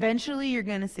 eventually you're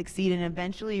going to succeed and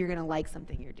eventually you're going to like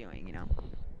something you're doing, you know?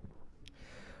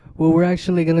 Well, we're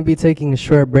actually going to be taking a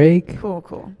short break.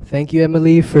 Cool. Thank you,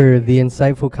 Emily, for the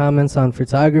insightful comments on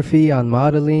photography, on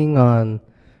modeling, on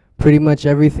pretty much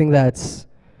everything that's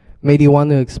made you want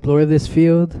to explore this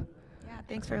field. Yeah,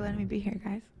 thanks for letting me be here,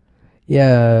 guys.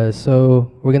 Yeah,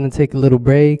 so we're going to take a little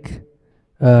break,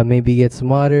 maybe get some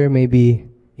water, maybe,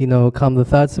 you know, calm the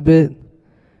thoughts a bit.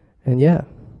 And yeah.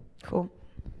 Cool.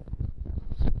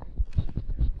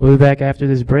 We'll be back after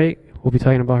this break. We'll be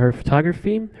talking about her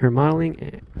photography, her modeling,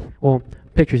 and, well,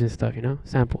 pictures and stuff, you know,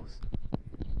 samples.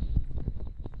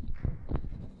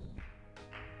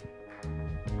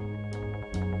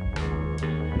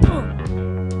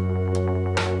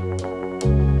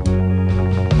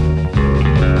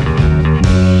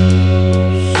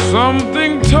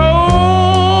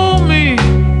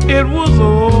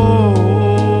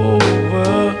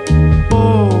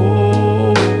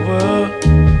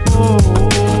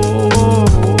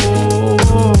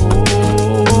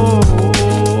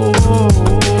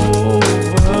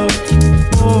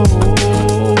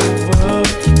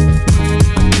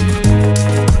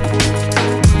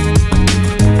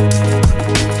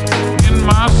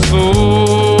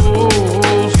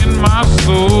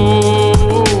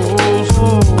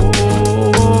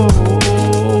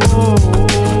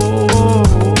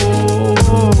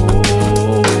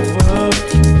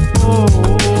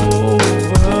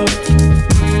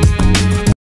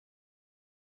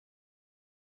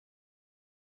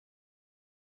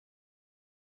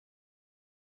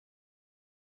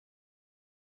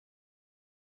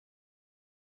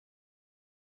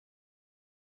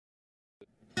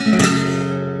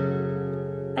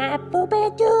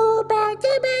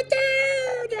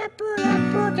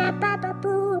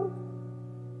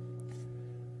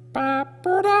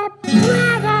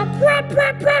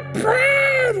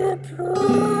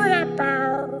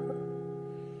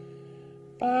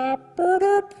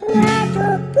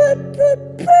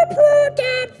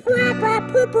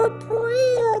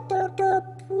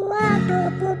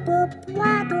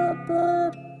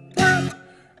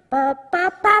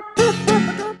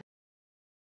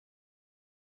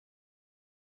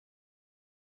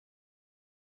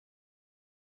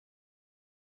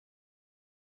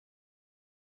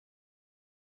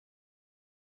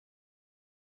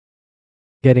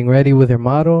 Getting ready with her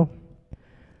model.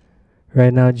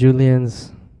 Right now,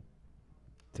 Julian's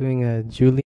doing a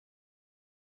Julian.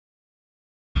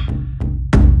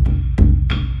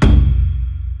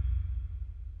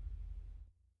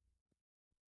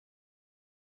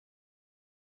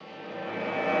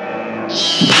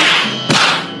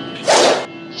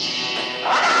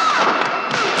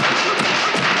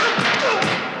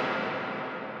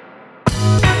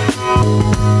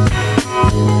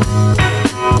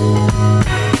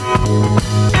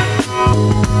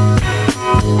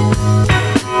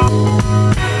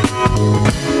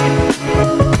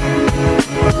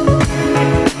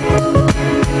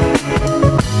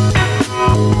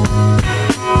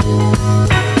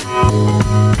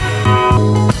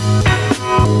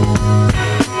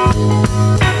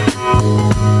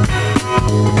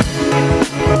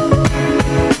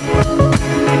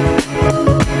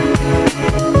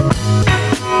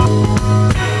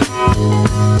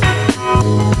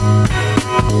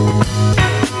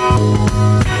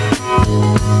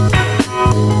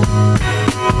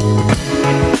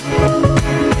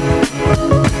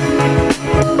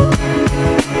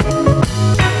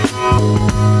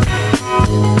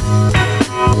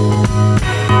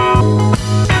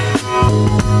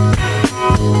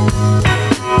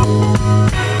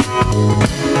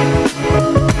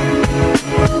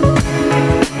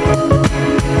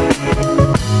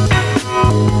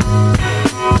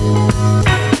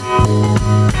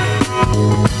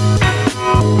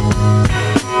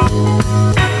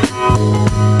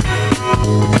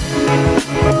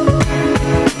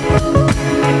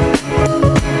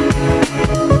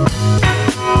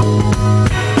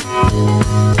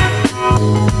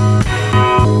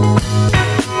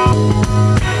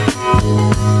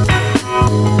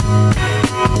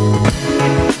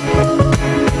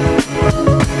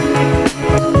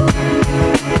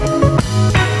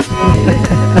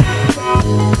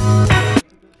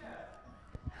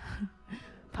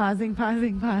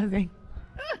 Pausing.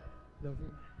 Don't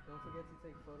forget to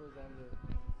take photos and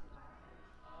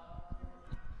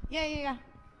Yeah.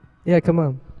 Yeah, come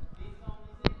on.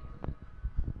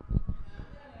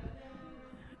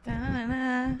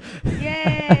 Da-na-na.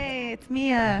 Yay! It's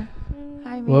Mia.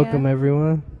 Hi, Mia. Welcome,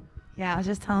 everyone. Yeah, I was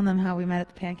just telling them how we met at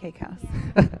the Pancake House.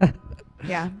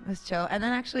 Yeah, it was chill. And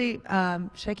then actually,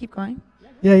 should I keep going?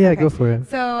 Yeah, Okay. go for it.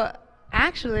 So,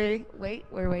 actually, wait,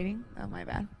 we're waiting. Oh, my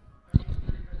bad.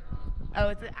 Oh,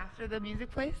 is it after the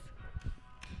music plays?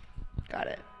 Got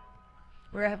it.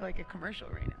 We have like a commercial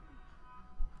right now.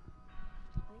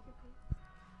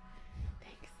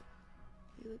 Thanks.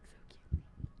 You look so cute.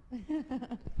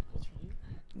 What's your name?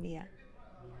 Mia. Nice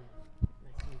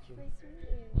to meet you.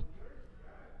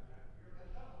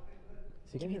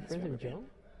 So you guys are friends with Joe?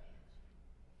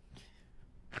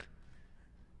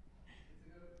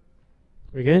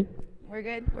 We're good? We're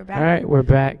good. We're back. All right, we're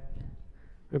back.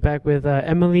 We're back with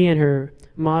Emily and her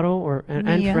model and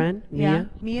friend, Mia. Yeah,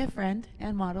 Mia, friend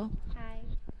and model.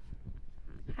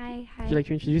 Hi. Would you like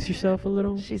to introduce yourself a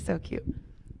little? She's so cute.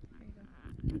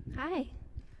 Hi.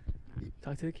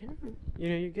 Talk to the camera. You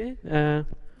know, you're good.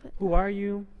 Who are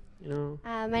you? You know.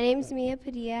 My name's Mia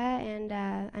Padilla, and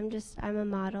I'm a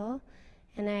model,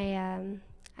 and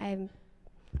I'm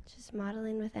just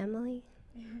modeling with Emily.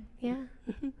 Yeah.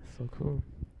 So cool.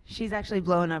 She's actually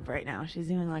blowing up right now. She's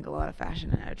doing like a lot of fashion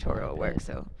and editorial work.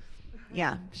 So,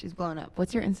 yeah, she's blowing up.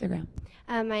 What's your Instagram?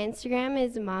 My Instagram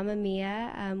is Mama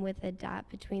Mia with a dot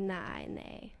between the I and the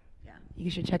A. Yeah, you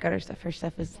should check out her stuff. Her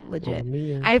stuff is legit.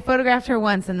 Mia. I photographed her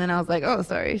once, and then I was like, oh,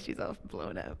 sorry, she's all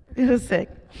blown up. It was sick.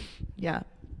 Yeah.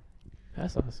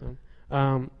 That's awesome.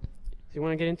 So you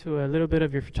want to get into a little bit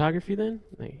of your photography then?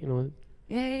 Like, you know.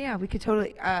 Yeah. We could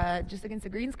totally, just against the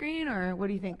green screen, or what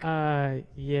do you think?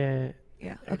 Yeah.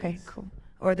 Yeah, okay, cool.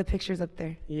 Or the pictures up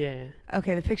there. Yeah.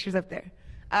 Okay, the picture's up there.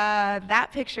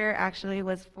 That picture actually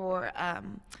was for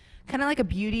kind of like a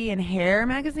beauty and hair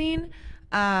magazine.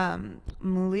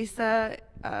 Melissa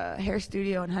Hair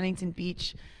Studio in Huntington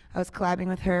Beach. I was collabing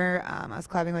with her. I was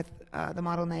collabing with the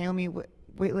model Naomi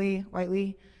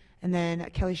Whiteley. and then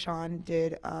Kelly Shawn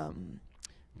did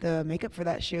the makeup for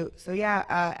that shoot. So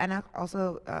yeah, and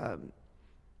also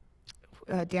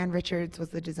Dan Richards was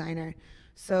the designer.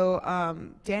 So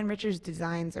Dan Richards'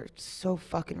 designs are so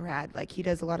fucking rad. Like he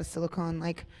does a lot of silicone,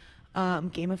 like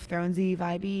Game of Thronesy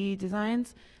vibey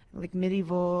designs, like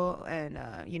medieval and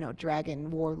you know, dragon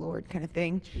warlord kind of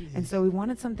thing. Jesus. And so we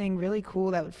wanted something really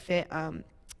cool that would fit.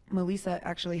 Melissa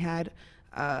actually had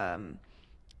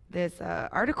this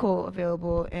article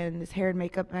available in this hair and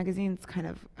makeup magazine.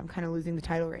 I'm kind of losing the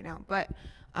title right now, but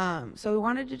so we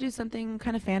wanted to do something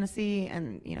kind of fantasy,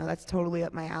 and you know, that's totally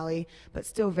up my alley, but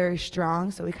still very strong.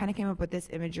 So we kind of came up with this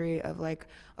imagery of like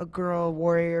a girl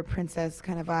warrior princess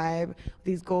kind of vibe,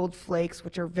 these gold flakes,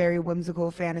 which are very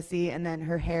whimsical fantasy, and then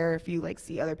her hair, if you like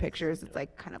see other pictures, it's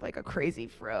like kind of like a crazy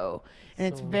fro, and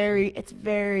it's very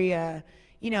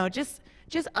you know, just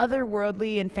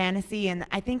otherworldly and fantasy, and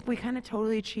I think we kind of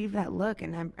totally achieved that look,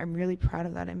 and I'm really proud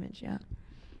of that image. Yeah.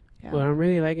 What I'm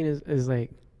really liking is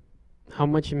like how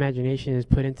much imagination is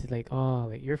put into like, oh,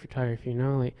 like your photography, you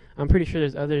know? Like I'm pretty sure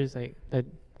there's others like that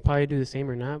probably do the same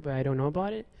or not, but I don't know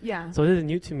about it. Yeah. So this is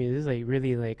new to me. This is like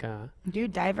really like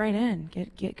dude, dive right in.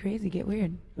 Get crazy, get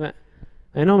weird.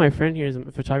 I know my friend here is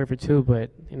a photographer too, but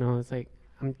you know, it's like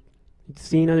I'm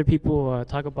seeing other people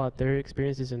talk about their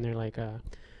experiences and their like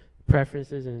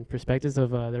preferences and perspectives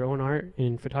of their own art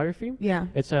in photography. Yeah.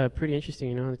 It's pretty interesting,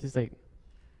 you know? It's just like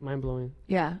mind-blowing.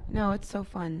 Yeah, no, it's so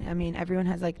fun. I mean, everyone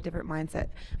has like different mindset.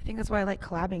 I think that's why I like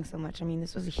collabing so much. I mean,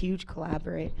 this was a huge collab,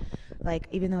 right? Like,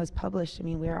 even though it's published, I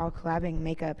mean, we are all collabing,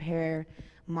 makeup, hair,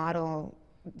 model,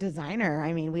 designer.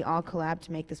 I mean, we all collab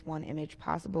to make this one image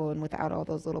possible, and without all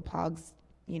those little pogs,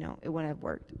 you know, it wouldn't have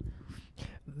worked.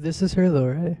 This is her though,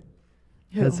 right?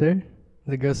 Who? That's her?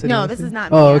 The girl sitting No, next this to is you?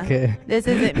 not Oh, Mia. okay. This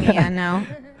isn't Mia, no.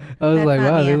 I was That's like,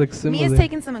 not wow, Mia. they look similar. Mia's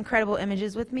taken some incredible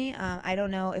images with me. I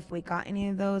don't know if we got any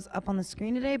of those up on the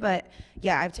screen today, but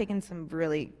yeah, I've taken some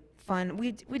really fun.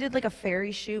 We did like a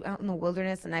fairy shoot out in the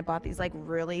wilderness, and I bought these like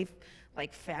really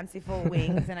like fanciful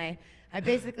wings, and I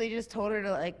basically just told her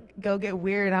to like go get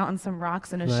weird out on some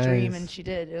rocks in a stream, and she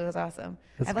did. It was awesome.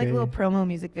 That's I have like a little great. promo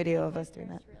music video of us doing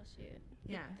that. Real shoot.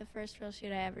 Yeah. The first real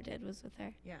shoot I ever did was with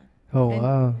her. Yeah. Oh, And-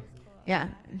 wow. Yeah,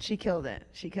 and she killed it.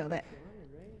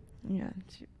 Yeah.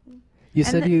 You and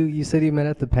said you said you met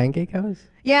at the Pancake House?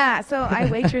 Yeah, so I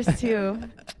waitress too.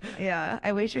 Yeah,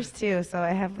 I waitress too. So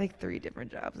I have like 3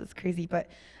 different jobs. It's crazy,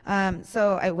 but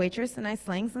so I waitress and I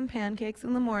slang some pancakes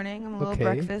in the morning. I'm a little Okay.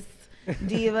 breakfast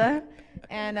diva,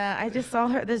 and I just saw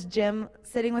her at this gym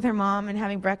sitting with her mom and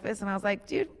having breakfast, and I was like,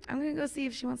 dude, I'm gonna go see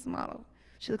if she wants to model.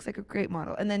 She looks like a great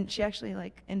model, and then she actually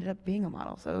like ended up being a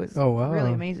model. So it was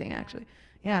really amazing, actually.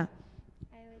 Yeah.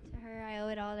 I owe it to her. I owe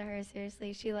it all to her.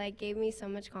 Seriously, she like gave me so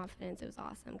much confidence. It was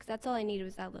awesome because that's all I needed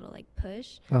was that little like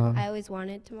push. Uh-huh. I always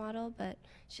wanted to model, but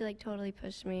she like totally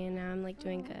pushed me, and now I'm like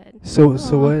doing good. So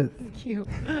what? Cute.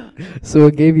 So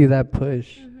what gave you that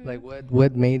push? Mhm. Like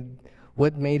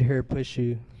what made her push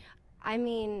you? I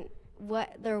mean,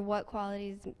 what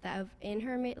qualities that have in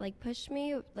her like pushed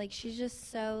me? Like she's just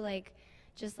so like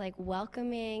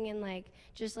welcoming and like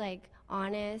just like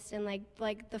honest, and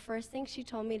like the first thing she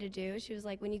told me to do, she was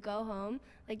like, when you go home,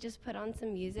 like just put on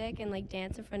some music and like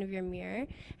dance in front of your mirror,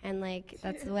 and like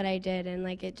that's what I did, and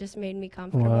like it just made me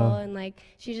comfortable. Wow. And like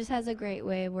she just has a great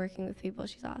way of working with people.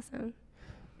 She's awesome.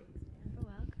 You're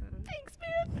welcome. Thanks,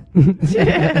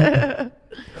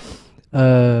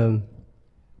 man.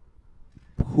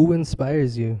 Who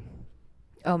inspires you?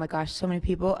 Oh my gosh, so many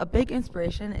people. A big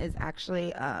inspiration is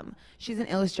actually, she's an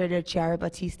illustrator, Chiara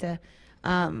Battista.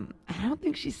 I don't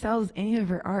think she sells any of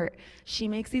her art. She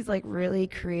makes these like really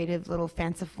creative little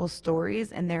fanciful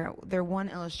stories, and they're one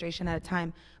illustration at a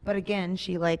time. But again,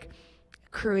 she like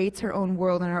creates her own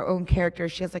world and her own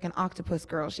characters. She has like an octopus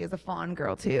girl. She has a fawn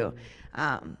girl too.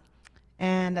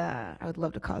 And I would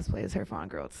love to cosplay as her fawn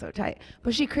girl. It's so tight.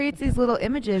 But she creates these little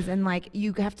images, and like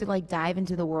you have to like dive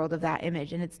into the world of that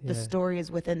image, and it's the story is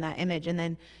within that image, and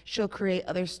then she'll create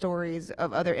other stories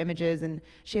of other images. And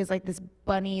she has like this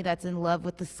bunny that's in love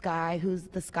with the sky,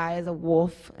 the sky is a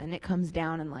wolf, and it comes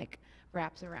down and like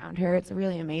wraps around her. It's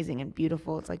really amazing and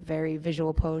beautiful. It's like very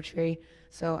visual poetry.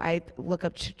 So I look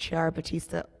up Chiara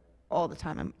Battista all the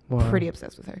time. I'm pretty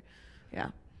obsessed with her. Yeah.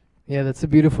 Yeah, that's a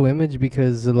beautiful image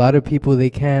because a lot of people, they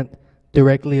can't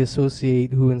directly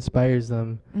associate who inspires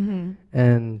them. Mm-hmm.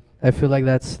 And I feel like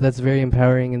that's very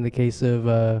empowering in the case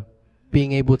of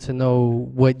being able to know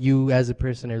what you as a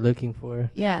person are looking for.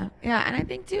 Yeah, yeah, and I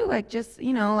think too, like just,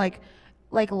 you know, like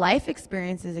like life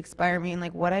experiences inspire me, and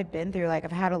like what I've been through. Like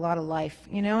I've had a lot of life,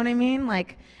 you know what I mean?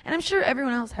 Like, and I'm sure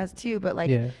everyone else has too, but like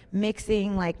Yeah.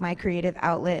 mixing like my creative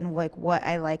outlet and like what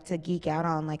I like to geek out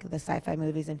on, like the sci-fi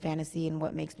movies and fantasy and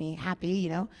what makes me happy, you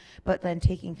know, but then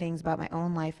taking things about my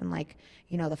own life and like,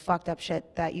 you know, the fucked up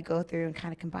shit that you go through and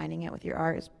kind of combining it with your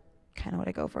art is kind of what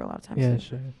I go for a lot of times. Yeah, too.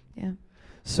 sure. Yeah.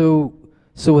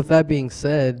 So with that being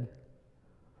said,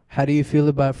 how do you feel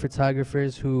about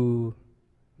photographers who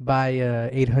buy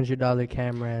a $800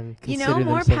 camera and You consider know,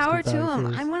 more themselves power to them.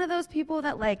 photographers? I'm one of those people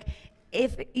that like,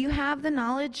 if you have the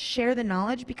knowledge, share the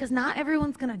knowledge, because not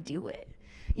everyone's gonna do it,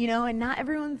 you know, and not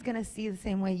everyone's gonna see the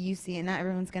same way you see, and not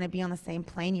everyone's gonna be on the same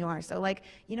plane you are. So like,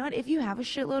 you know what? If you have a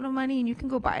shitload of money and you can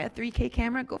go buy a 3K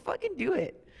camera, go fucking do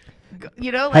it.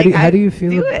 You know, like how do you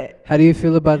feel? Do it. How do you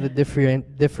feel about the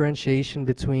differentiation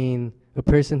between a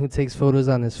person who takes photos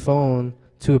on his phone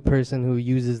to a person who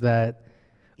uses that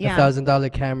Yeah. $1,000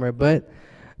 camera? But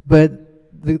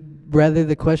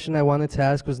the question I wanted to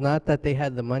ask was not that they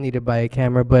had the money to buy a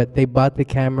camera, but they bought the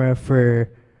camera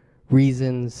for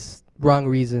wrong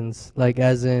reasons, like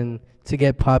as in to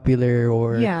get popular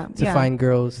or Yeah, to yeah. find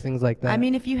girls, things like that. I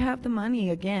mean, if you have the money,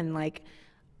 again, like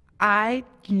I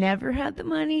never had the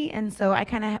money, and so I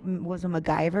kind of was a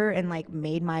MacGyver and like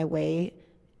made my way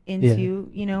into,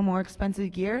 you know, more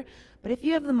expensive gear. But if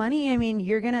you have the money, I mean,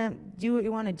 you're gonna do what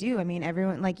you want to do. I mean,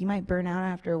 everyone, like, you might burn out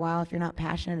after a while if you're not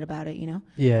passionate about it, you know?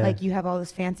 Yeah. Like, you have all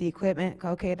this fancy equipment.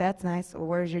 Okay, that's nice. Well,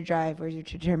 where's your drive? Where's your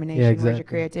determination? Yeah, Where's your exactly.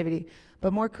 creativity?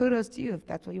 But more kudos to you. If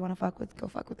that's what you want to fuck with, go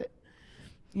fuck with it.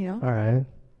 You know? All right.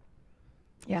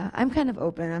 Yeah, I'm kind of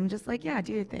open. I'm just like, yeah,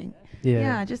 do your thing.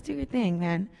 Yeah. Just do your thing,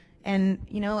 man. And,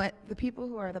 you know, the people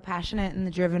who are the passionate and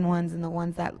the driven ones and the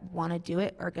ones that want to do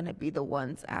it are going to be the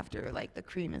ones after, like, the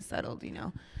cream is settled, you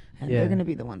know? And Yeah. they're going to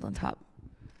be the ones on top.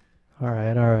 All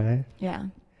right. Yeah.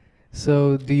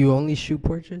 So, do you only shoot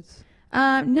portraits?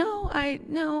 No.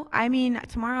 I mean,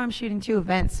 tomorrow I'm shooting 2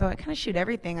 events, so I kind of shoot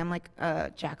everything. I'm like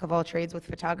a jack of all trades with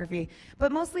photography,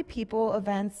 but mostly people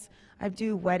events. I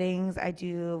do weddings, I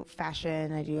do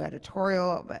fashion, I do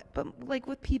editorial, but like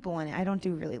with people in it. I don't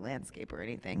do really landscape or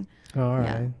anything. All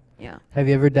Yeah. right. Yeah. Have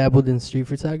you ever dabbled in street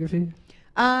photography?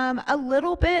 A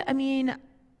little bit. I mean,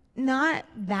 not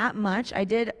that much. I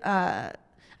did.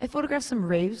 I photographed some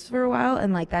raves for a while,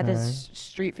 and like that is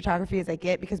street photography as I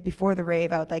get, because before the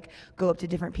rave, I would like go up to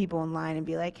different people in line and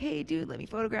be like, "Hey, dude, let me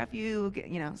photograph you."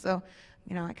 You know, so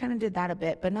you know, I kind of did that a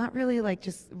bit, but not really like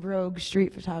just rogue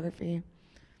street photography.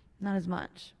 Not as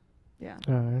much. Yeah.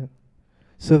 All right.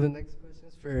 So the next question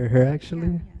is for her,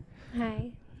 actually.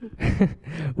 Hi.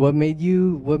 What made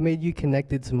you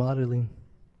connected to modeling?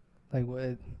 Like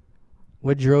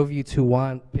what drove you to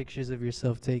want pictures of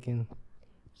yourself taken?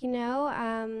 You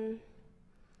know,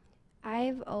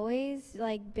 I've always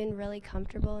like been really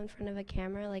comfortable in front of a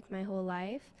camera like my whole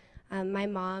life. My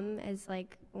mom is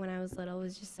like, when I was little,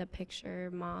 was just a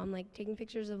picture mom, like taking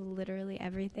pictures of literally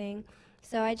everything.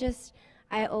 So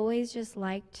I always just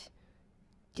liked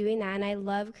doing that, and I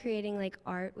love creating like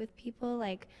art with people,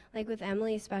 like with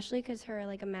Emily especially, because her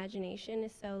like imagination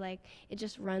is so like, it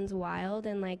just runs wild,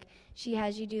 and like she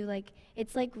has you do like,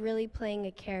 it's like really playing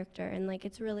a character, and like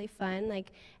it's really fun,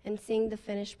 like, and seeing the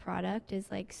finished product is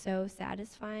like so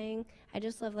satisfying. I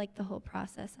just love like the whole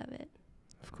process of it.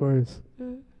 Of course.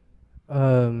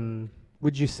 Mm.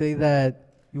 Would you say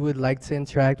that you would like to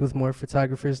interact with more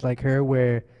photographers like her,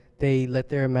 where they let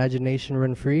their imagination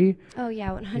run free? Oh yeah,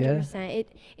 100%.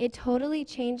 It totally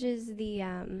changes the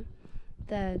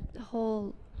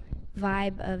whole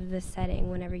vibe of the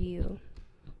setting whenever you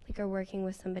like are working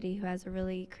with somebody who has a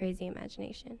really crazy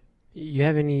imagination. You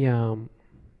have any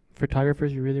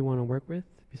photographers you really want to work with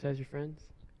besides your friends?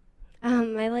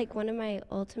 I like, one of my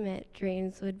ultimate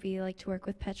dreams would be like to work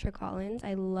with Petra Collins.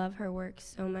 I love her work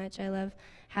so much. I love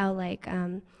how like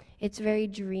it's very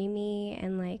dreamy,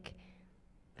 and like,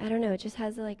 I don't know, it just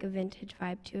has like a vintage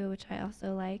vibe to it, which I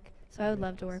also like. So I would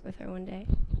love to work with her one day.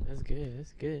 That's good.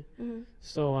 That's good. Mm-hmm.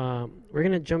 So we're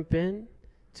gonna jump in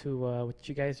to what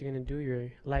you guys are gonna do, your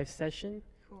live session.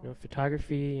 Cool. You know,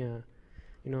 photography. You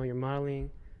know, your modeling.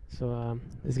 So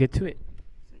let's get to it.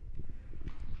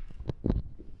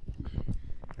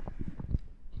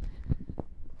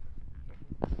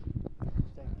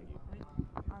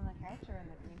 On the couch or on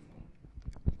the green screen?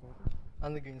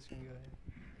 On the green screen, go ahead.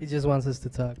 He just wants us to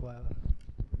talk while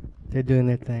they're doing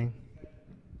their thing.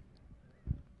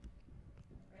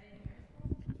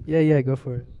 Yeah, go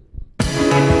for it.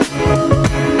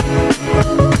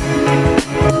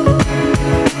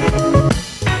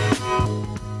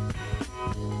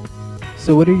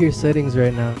 So what are your settings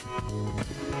right now?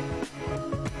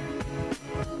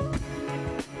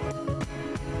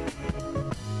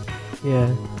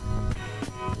 Yeah.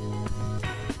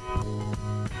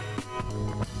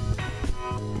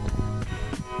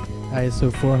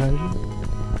 ISO 400.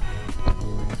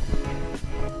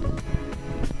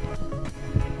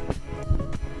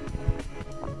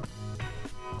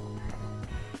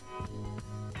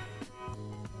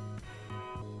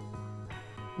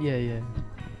 Yeah, yeah.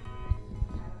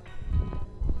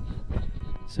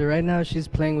 So right now she's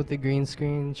playing with the green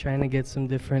screen, trying to get some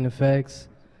different effects.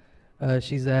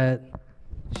 She's at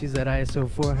ISO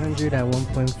 400 at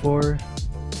 1.4.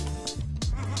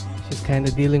 She's kind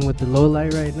of dealing with the low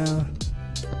light right now,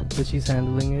 but she's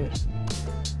handling it.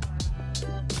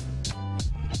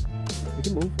 You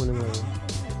can move one of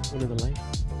the lights.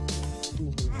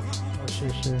 Oh,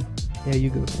 sure. Yeah, you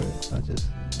go for it. I'll just.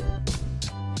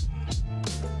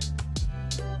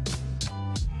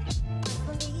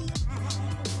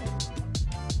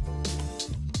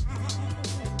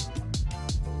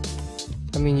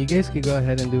 I mean, you guys could go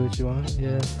ahead and do what you want.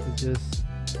 Yeah, it's just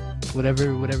whatever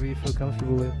you feel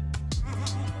comfortable with.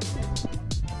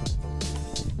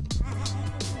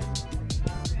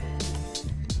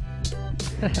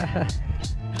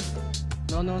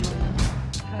 No.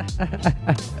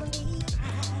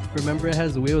 Remember, it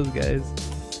has wheels, guys.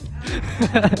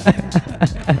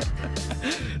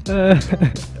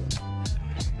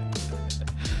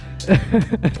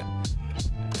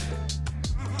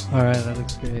 All right, that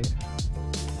looks great.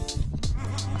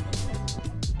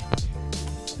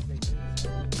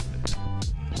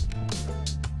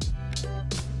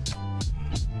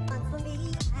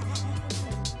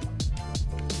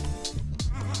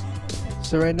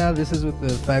 So right now, this is with the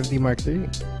 5D Mark III.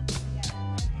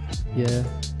 Yeah.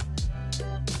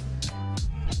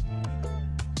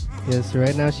 Yeah, so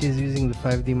right now she's using the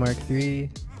 5D Mark III,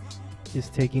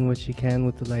 just taking what she can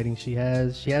with the lighting she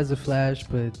has. She has a flash,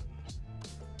 but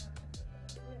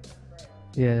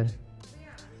yeah.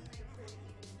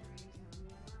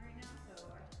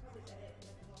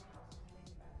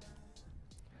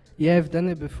 Yeah, I've done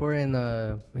it before in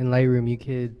Lightroom. You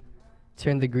could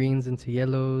turn the greens into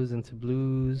yellows, into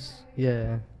blues.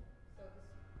 Yeah.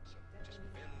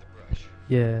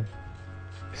 Yeah.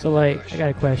 So like, I got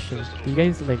a question. Do you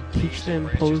guys like teach them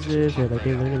poses, or like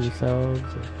they learn them themselves?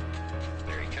 Or?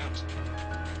 There he comes.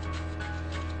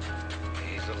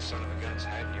 These little son of a guns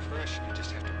hiding your brush. You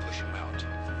just have to push him out.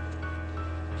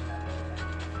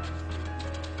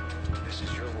 This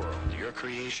is your world, your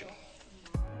creation.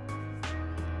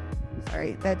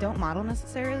 Sorry, that don't model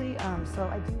necessarily. So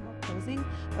I do love posing,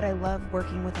 but I love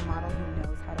working with a model who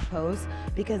knows how to pose,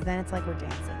 because then it's like we're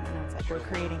dancing, and it's like we're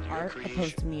creating art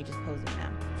opposed to me just posing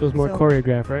them. So it's more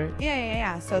choreographed, right?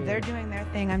 Yeah. So they're doing their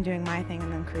thing, I'm doing my thing,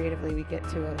 and then creatively we get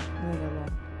to a little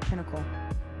pinnacle.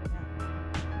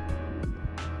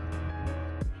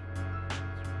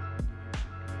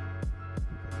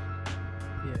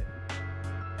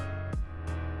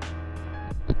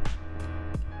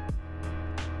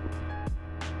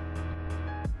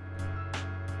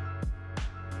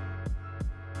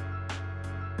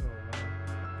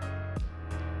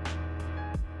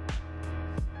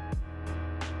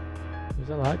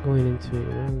 There's a lot going into it,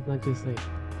 you know. It's not just like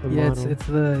the Yeah, model.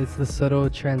 it's the subtle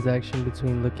transaction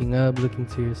between looking up, looking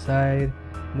to your side,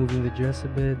 moving the dress a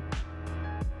bit.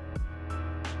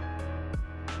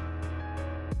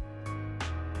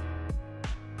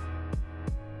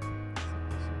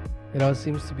 It all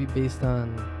seems to be based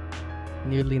on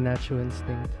nearly natural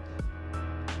instinct.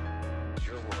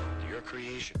 Your world, your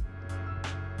creation.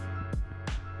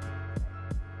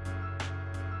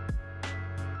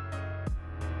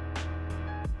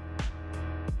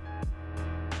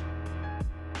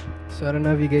 So I don't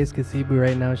know if you guys can see, but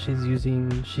right now she's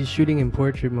shooting in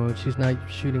portrait mode. She's not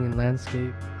shooting in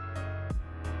landscape.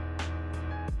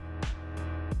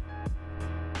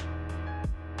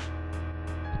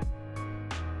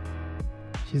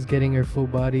 She's getting her full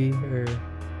body, or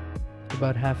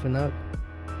about half and up,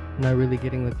 not really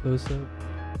getting the close-up.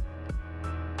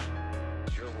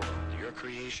 Your world, your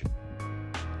creation.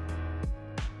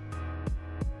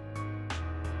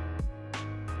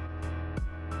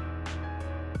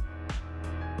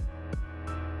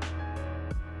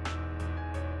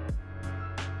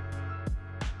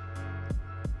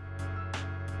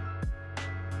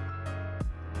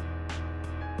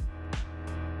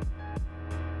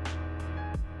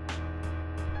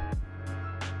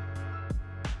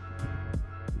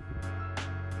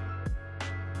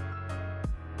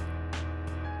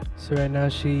 So right now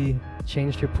she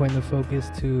changed her point of focus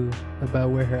to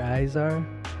about where her eyes are.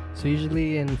 So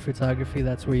usually in photography,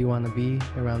 that's where you want to be,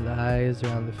 around the eyes,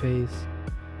 around the face,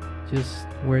 just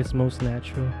where it's most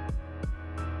natural.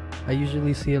 I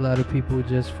usually see a lot of people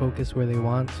just focus where they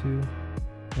want to,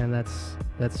 and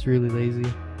that's really lazy.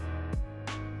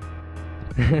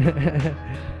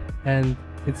 And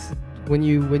it's when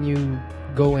you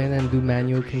go in and do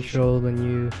manual control,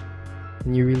 when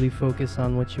you really focus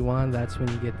on what you want, that's when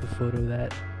you get the photo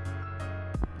that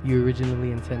you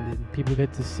originally intended. People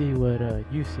get to see what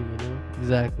you see, you know?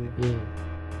 Exactly. Yeah.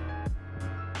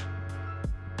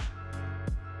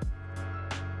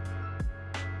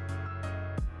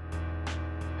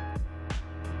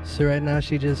 So right now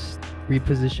she just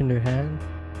repositioned her hand.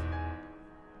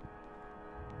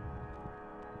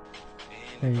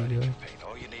 There you Anybody go. can paint.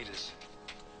 All you need is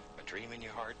a dream in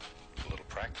your heart, a little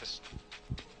practice.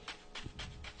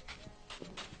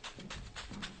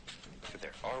 Look at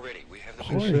there. Already, we have the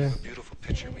Sure, vision of sure. a beautiful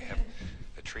picture. We have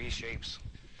the tree shapes,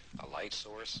 a light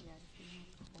source.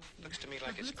 Looks to me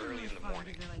like it's early in the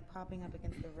morning. They're like popping up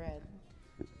against the red.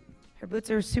 Her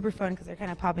boots are super fun because they're kind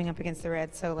of popping up against the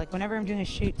red. So like whenever I'm doing a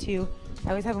shoot too, I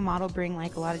always have a model bring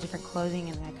like a lot of different clothing,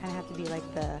 and I kind of have to be like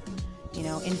the, you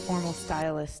know, informal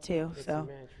stylist too. So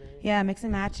yeah, mix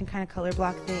and match and kind of color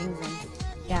block things, and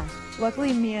yeah.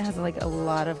 Luckily Mia has like a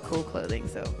lot of cool clothing,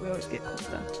 so we always get cool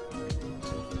stuff.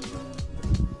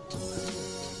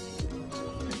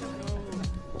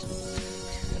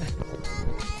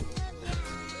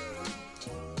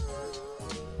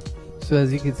 So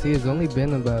as you can see, it's only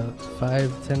been about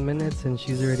 5-10 minutes and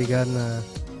she's already gotten a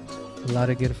lot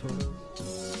of good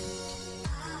photos.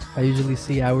 I usually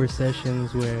see hour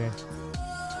sessions where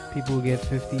people get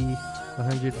 50,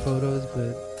 100 photos,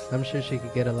 but I'm sure she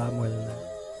could get a lot more than that.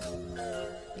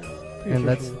 And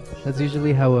that's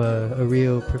usually how a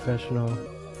real professional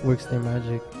works their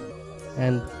magic.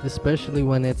 And especially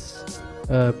when it's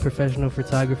a professional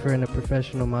photographer and a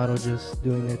professional model just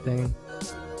doing their thing.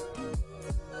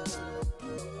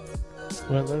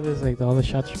 What I love is like all the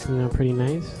shots are coming out pretty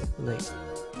nice. Like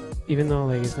even though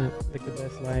like it's not like the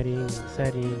best lighting and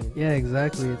setting. And Yeah,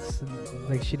 exactly. It's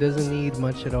like she doesn't need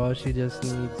much at all. She just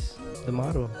needs the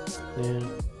model. yeah.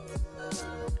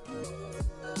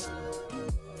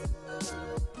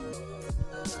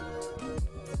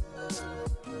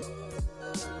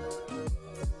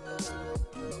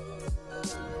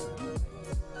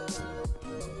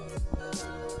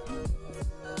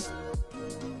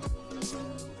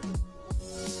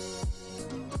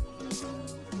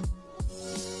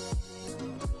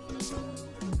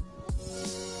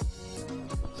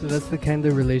 So that's the kind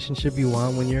of relationship you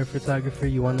want when you're a photographer.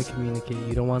 You want to communicate.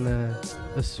 You don't want to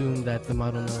assume that the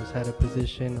model knows how to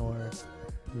position or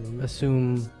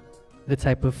assume the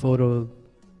type of photo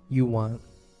you want.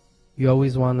 You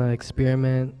always want to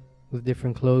experiment with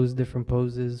different clothes, different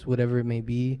poses, whatever it may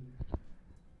be,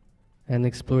 and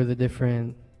explore the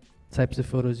different types of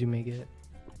photos you may get.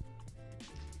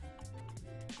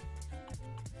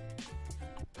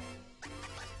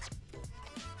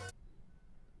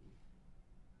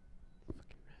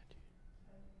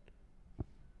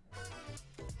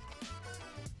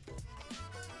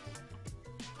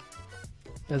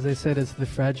 As I said, it's the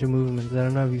fragile movements. I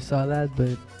don't know if you saw that,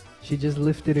 but she just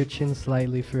lifted her chin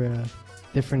slightly for a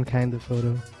different kind of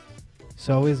photo.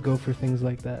 So always go for things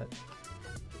like that,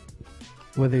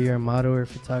 whether you're a model or a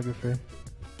photographer.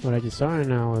 What I just saw her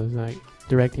now was like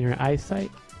directing her eyesight,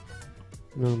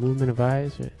 you know, movement of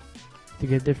eyes to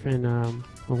get different on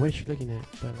what she's looking at.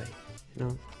 But like, you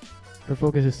know, her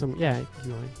focus is keep going.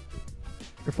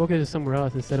 Her focus is somewhere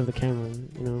else instead of the camera.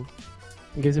 You know,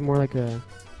 it gives it more like a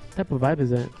type of vibe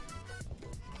is that.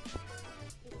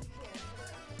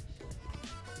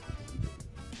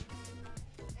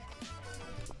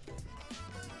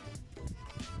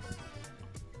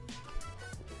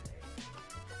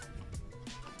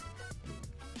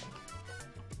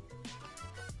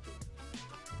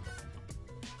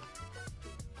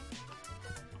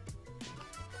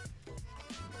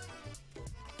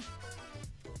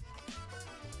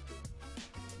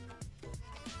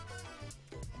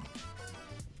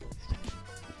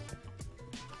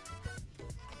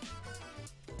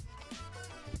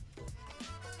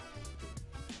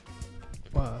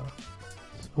 Wow.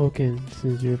 Okay,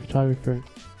 since you're a photographer,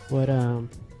 what's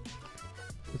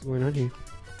going on here?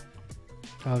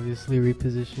 Obviously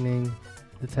repositioning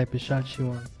the type of shot she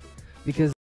wants. Because